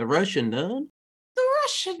 Who? The Russian nun? The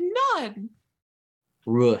Russian nun.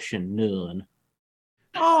 Russian nun.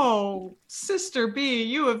 Oh, Sister B,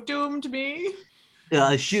 you have doomed me.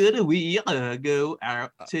 Should we go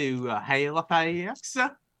out to Halifax?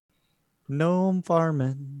 Gnome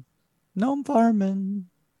farming. Gnome farming.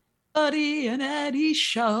 Buddy and Eddie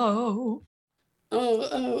show.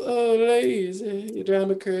 Oh, lazy, you drive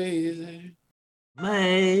me crazy.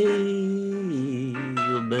 Maybe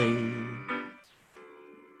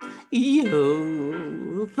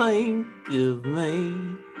you'll think of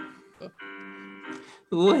me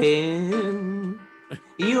when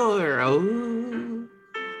you're all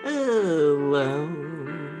alone.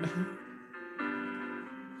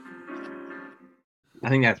 I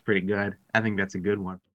think that's pretty good. I think that's a good one.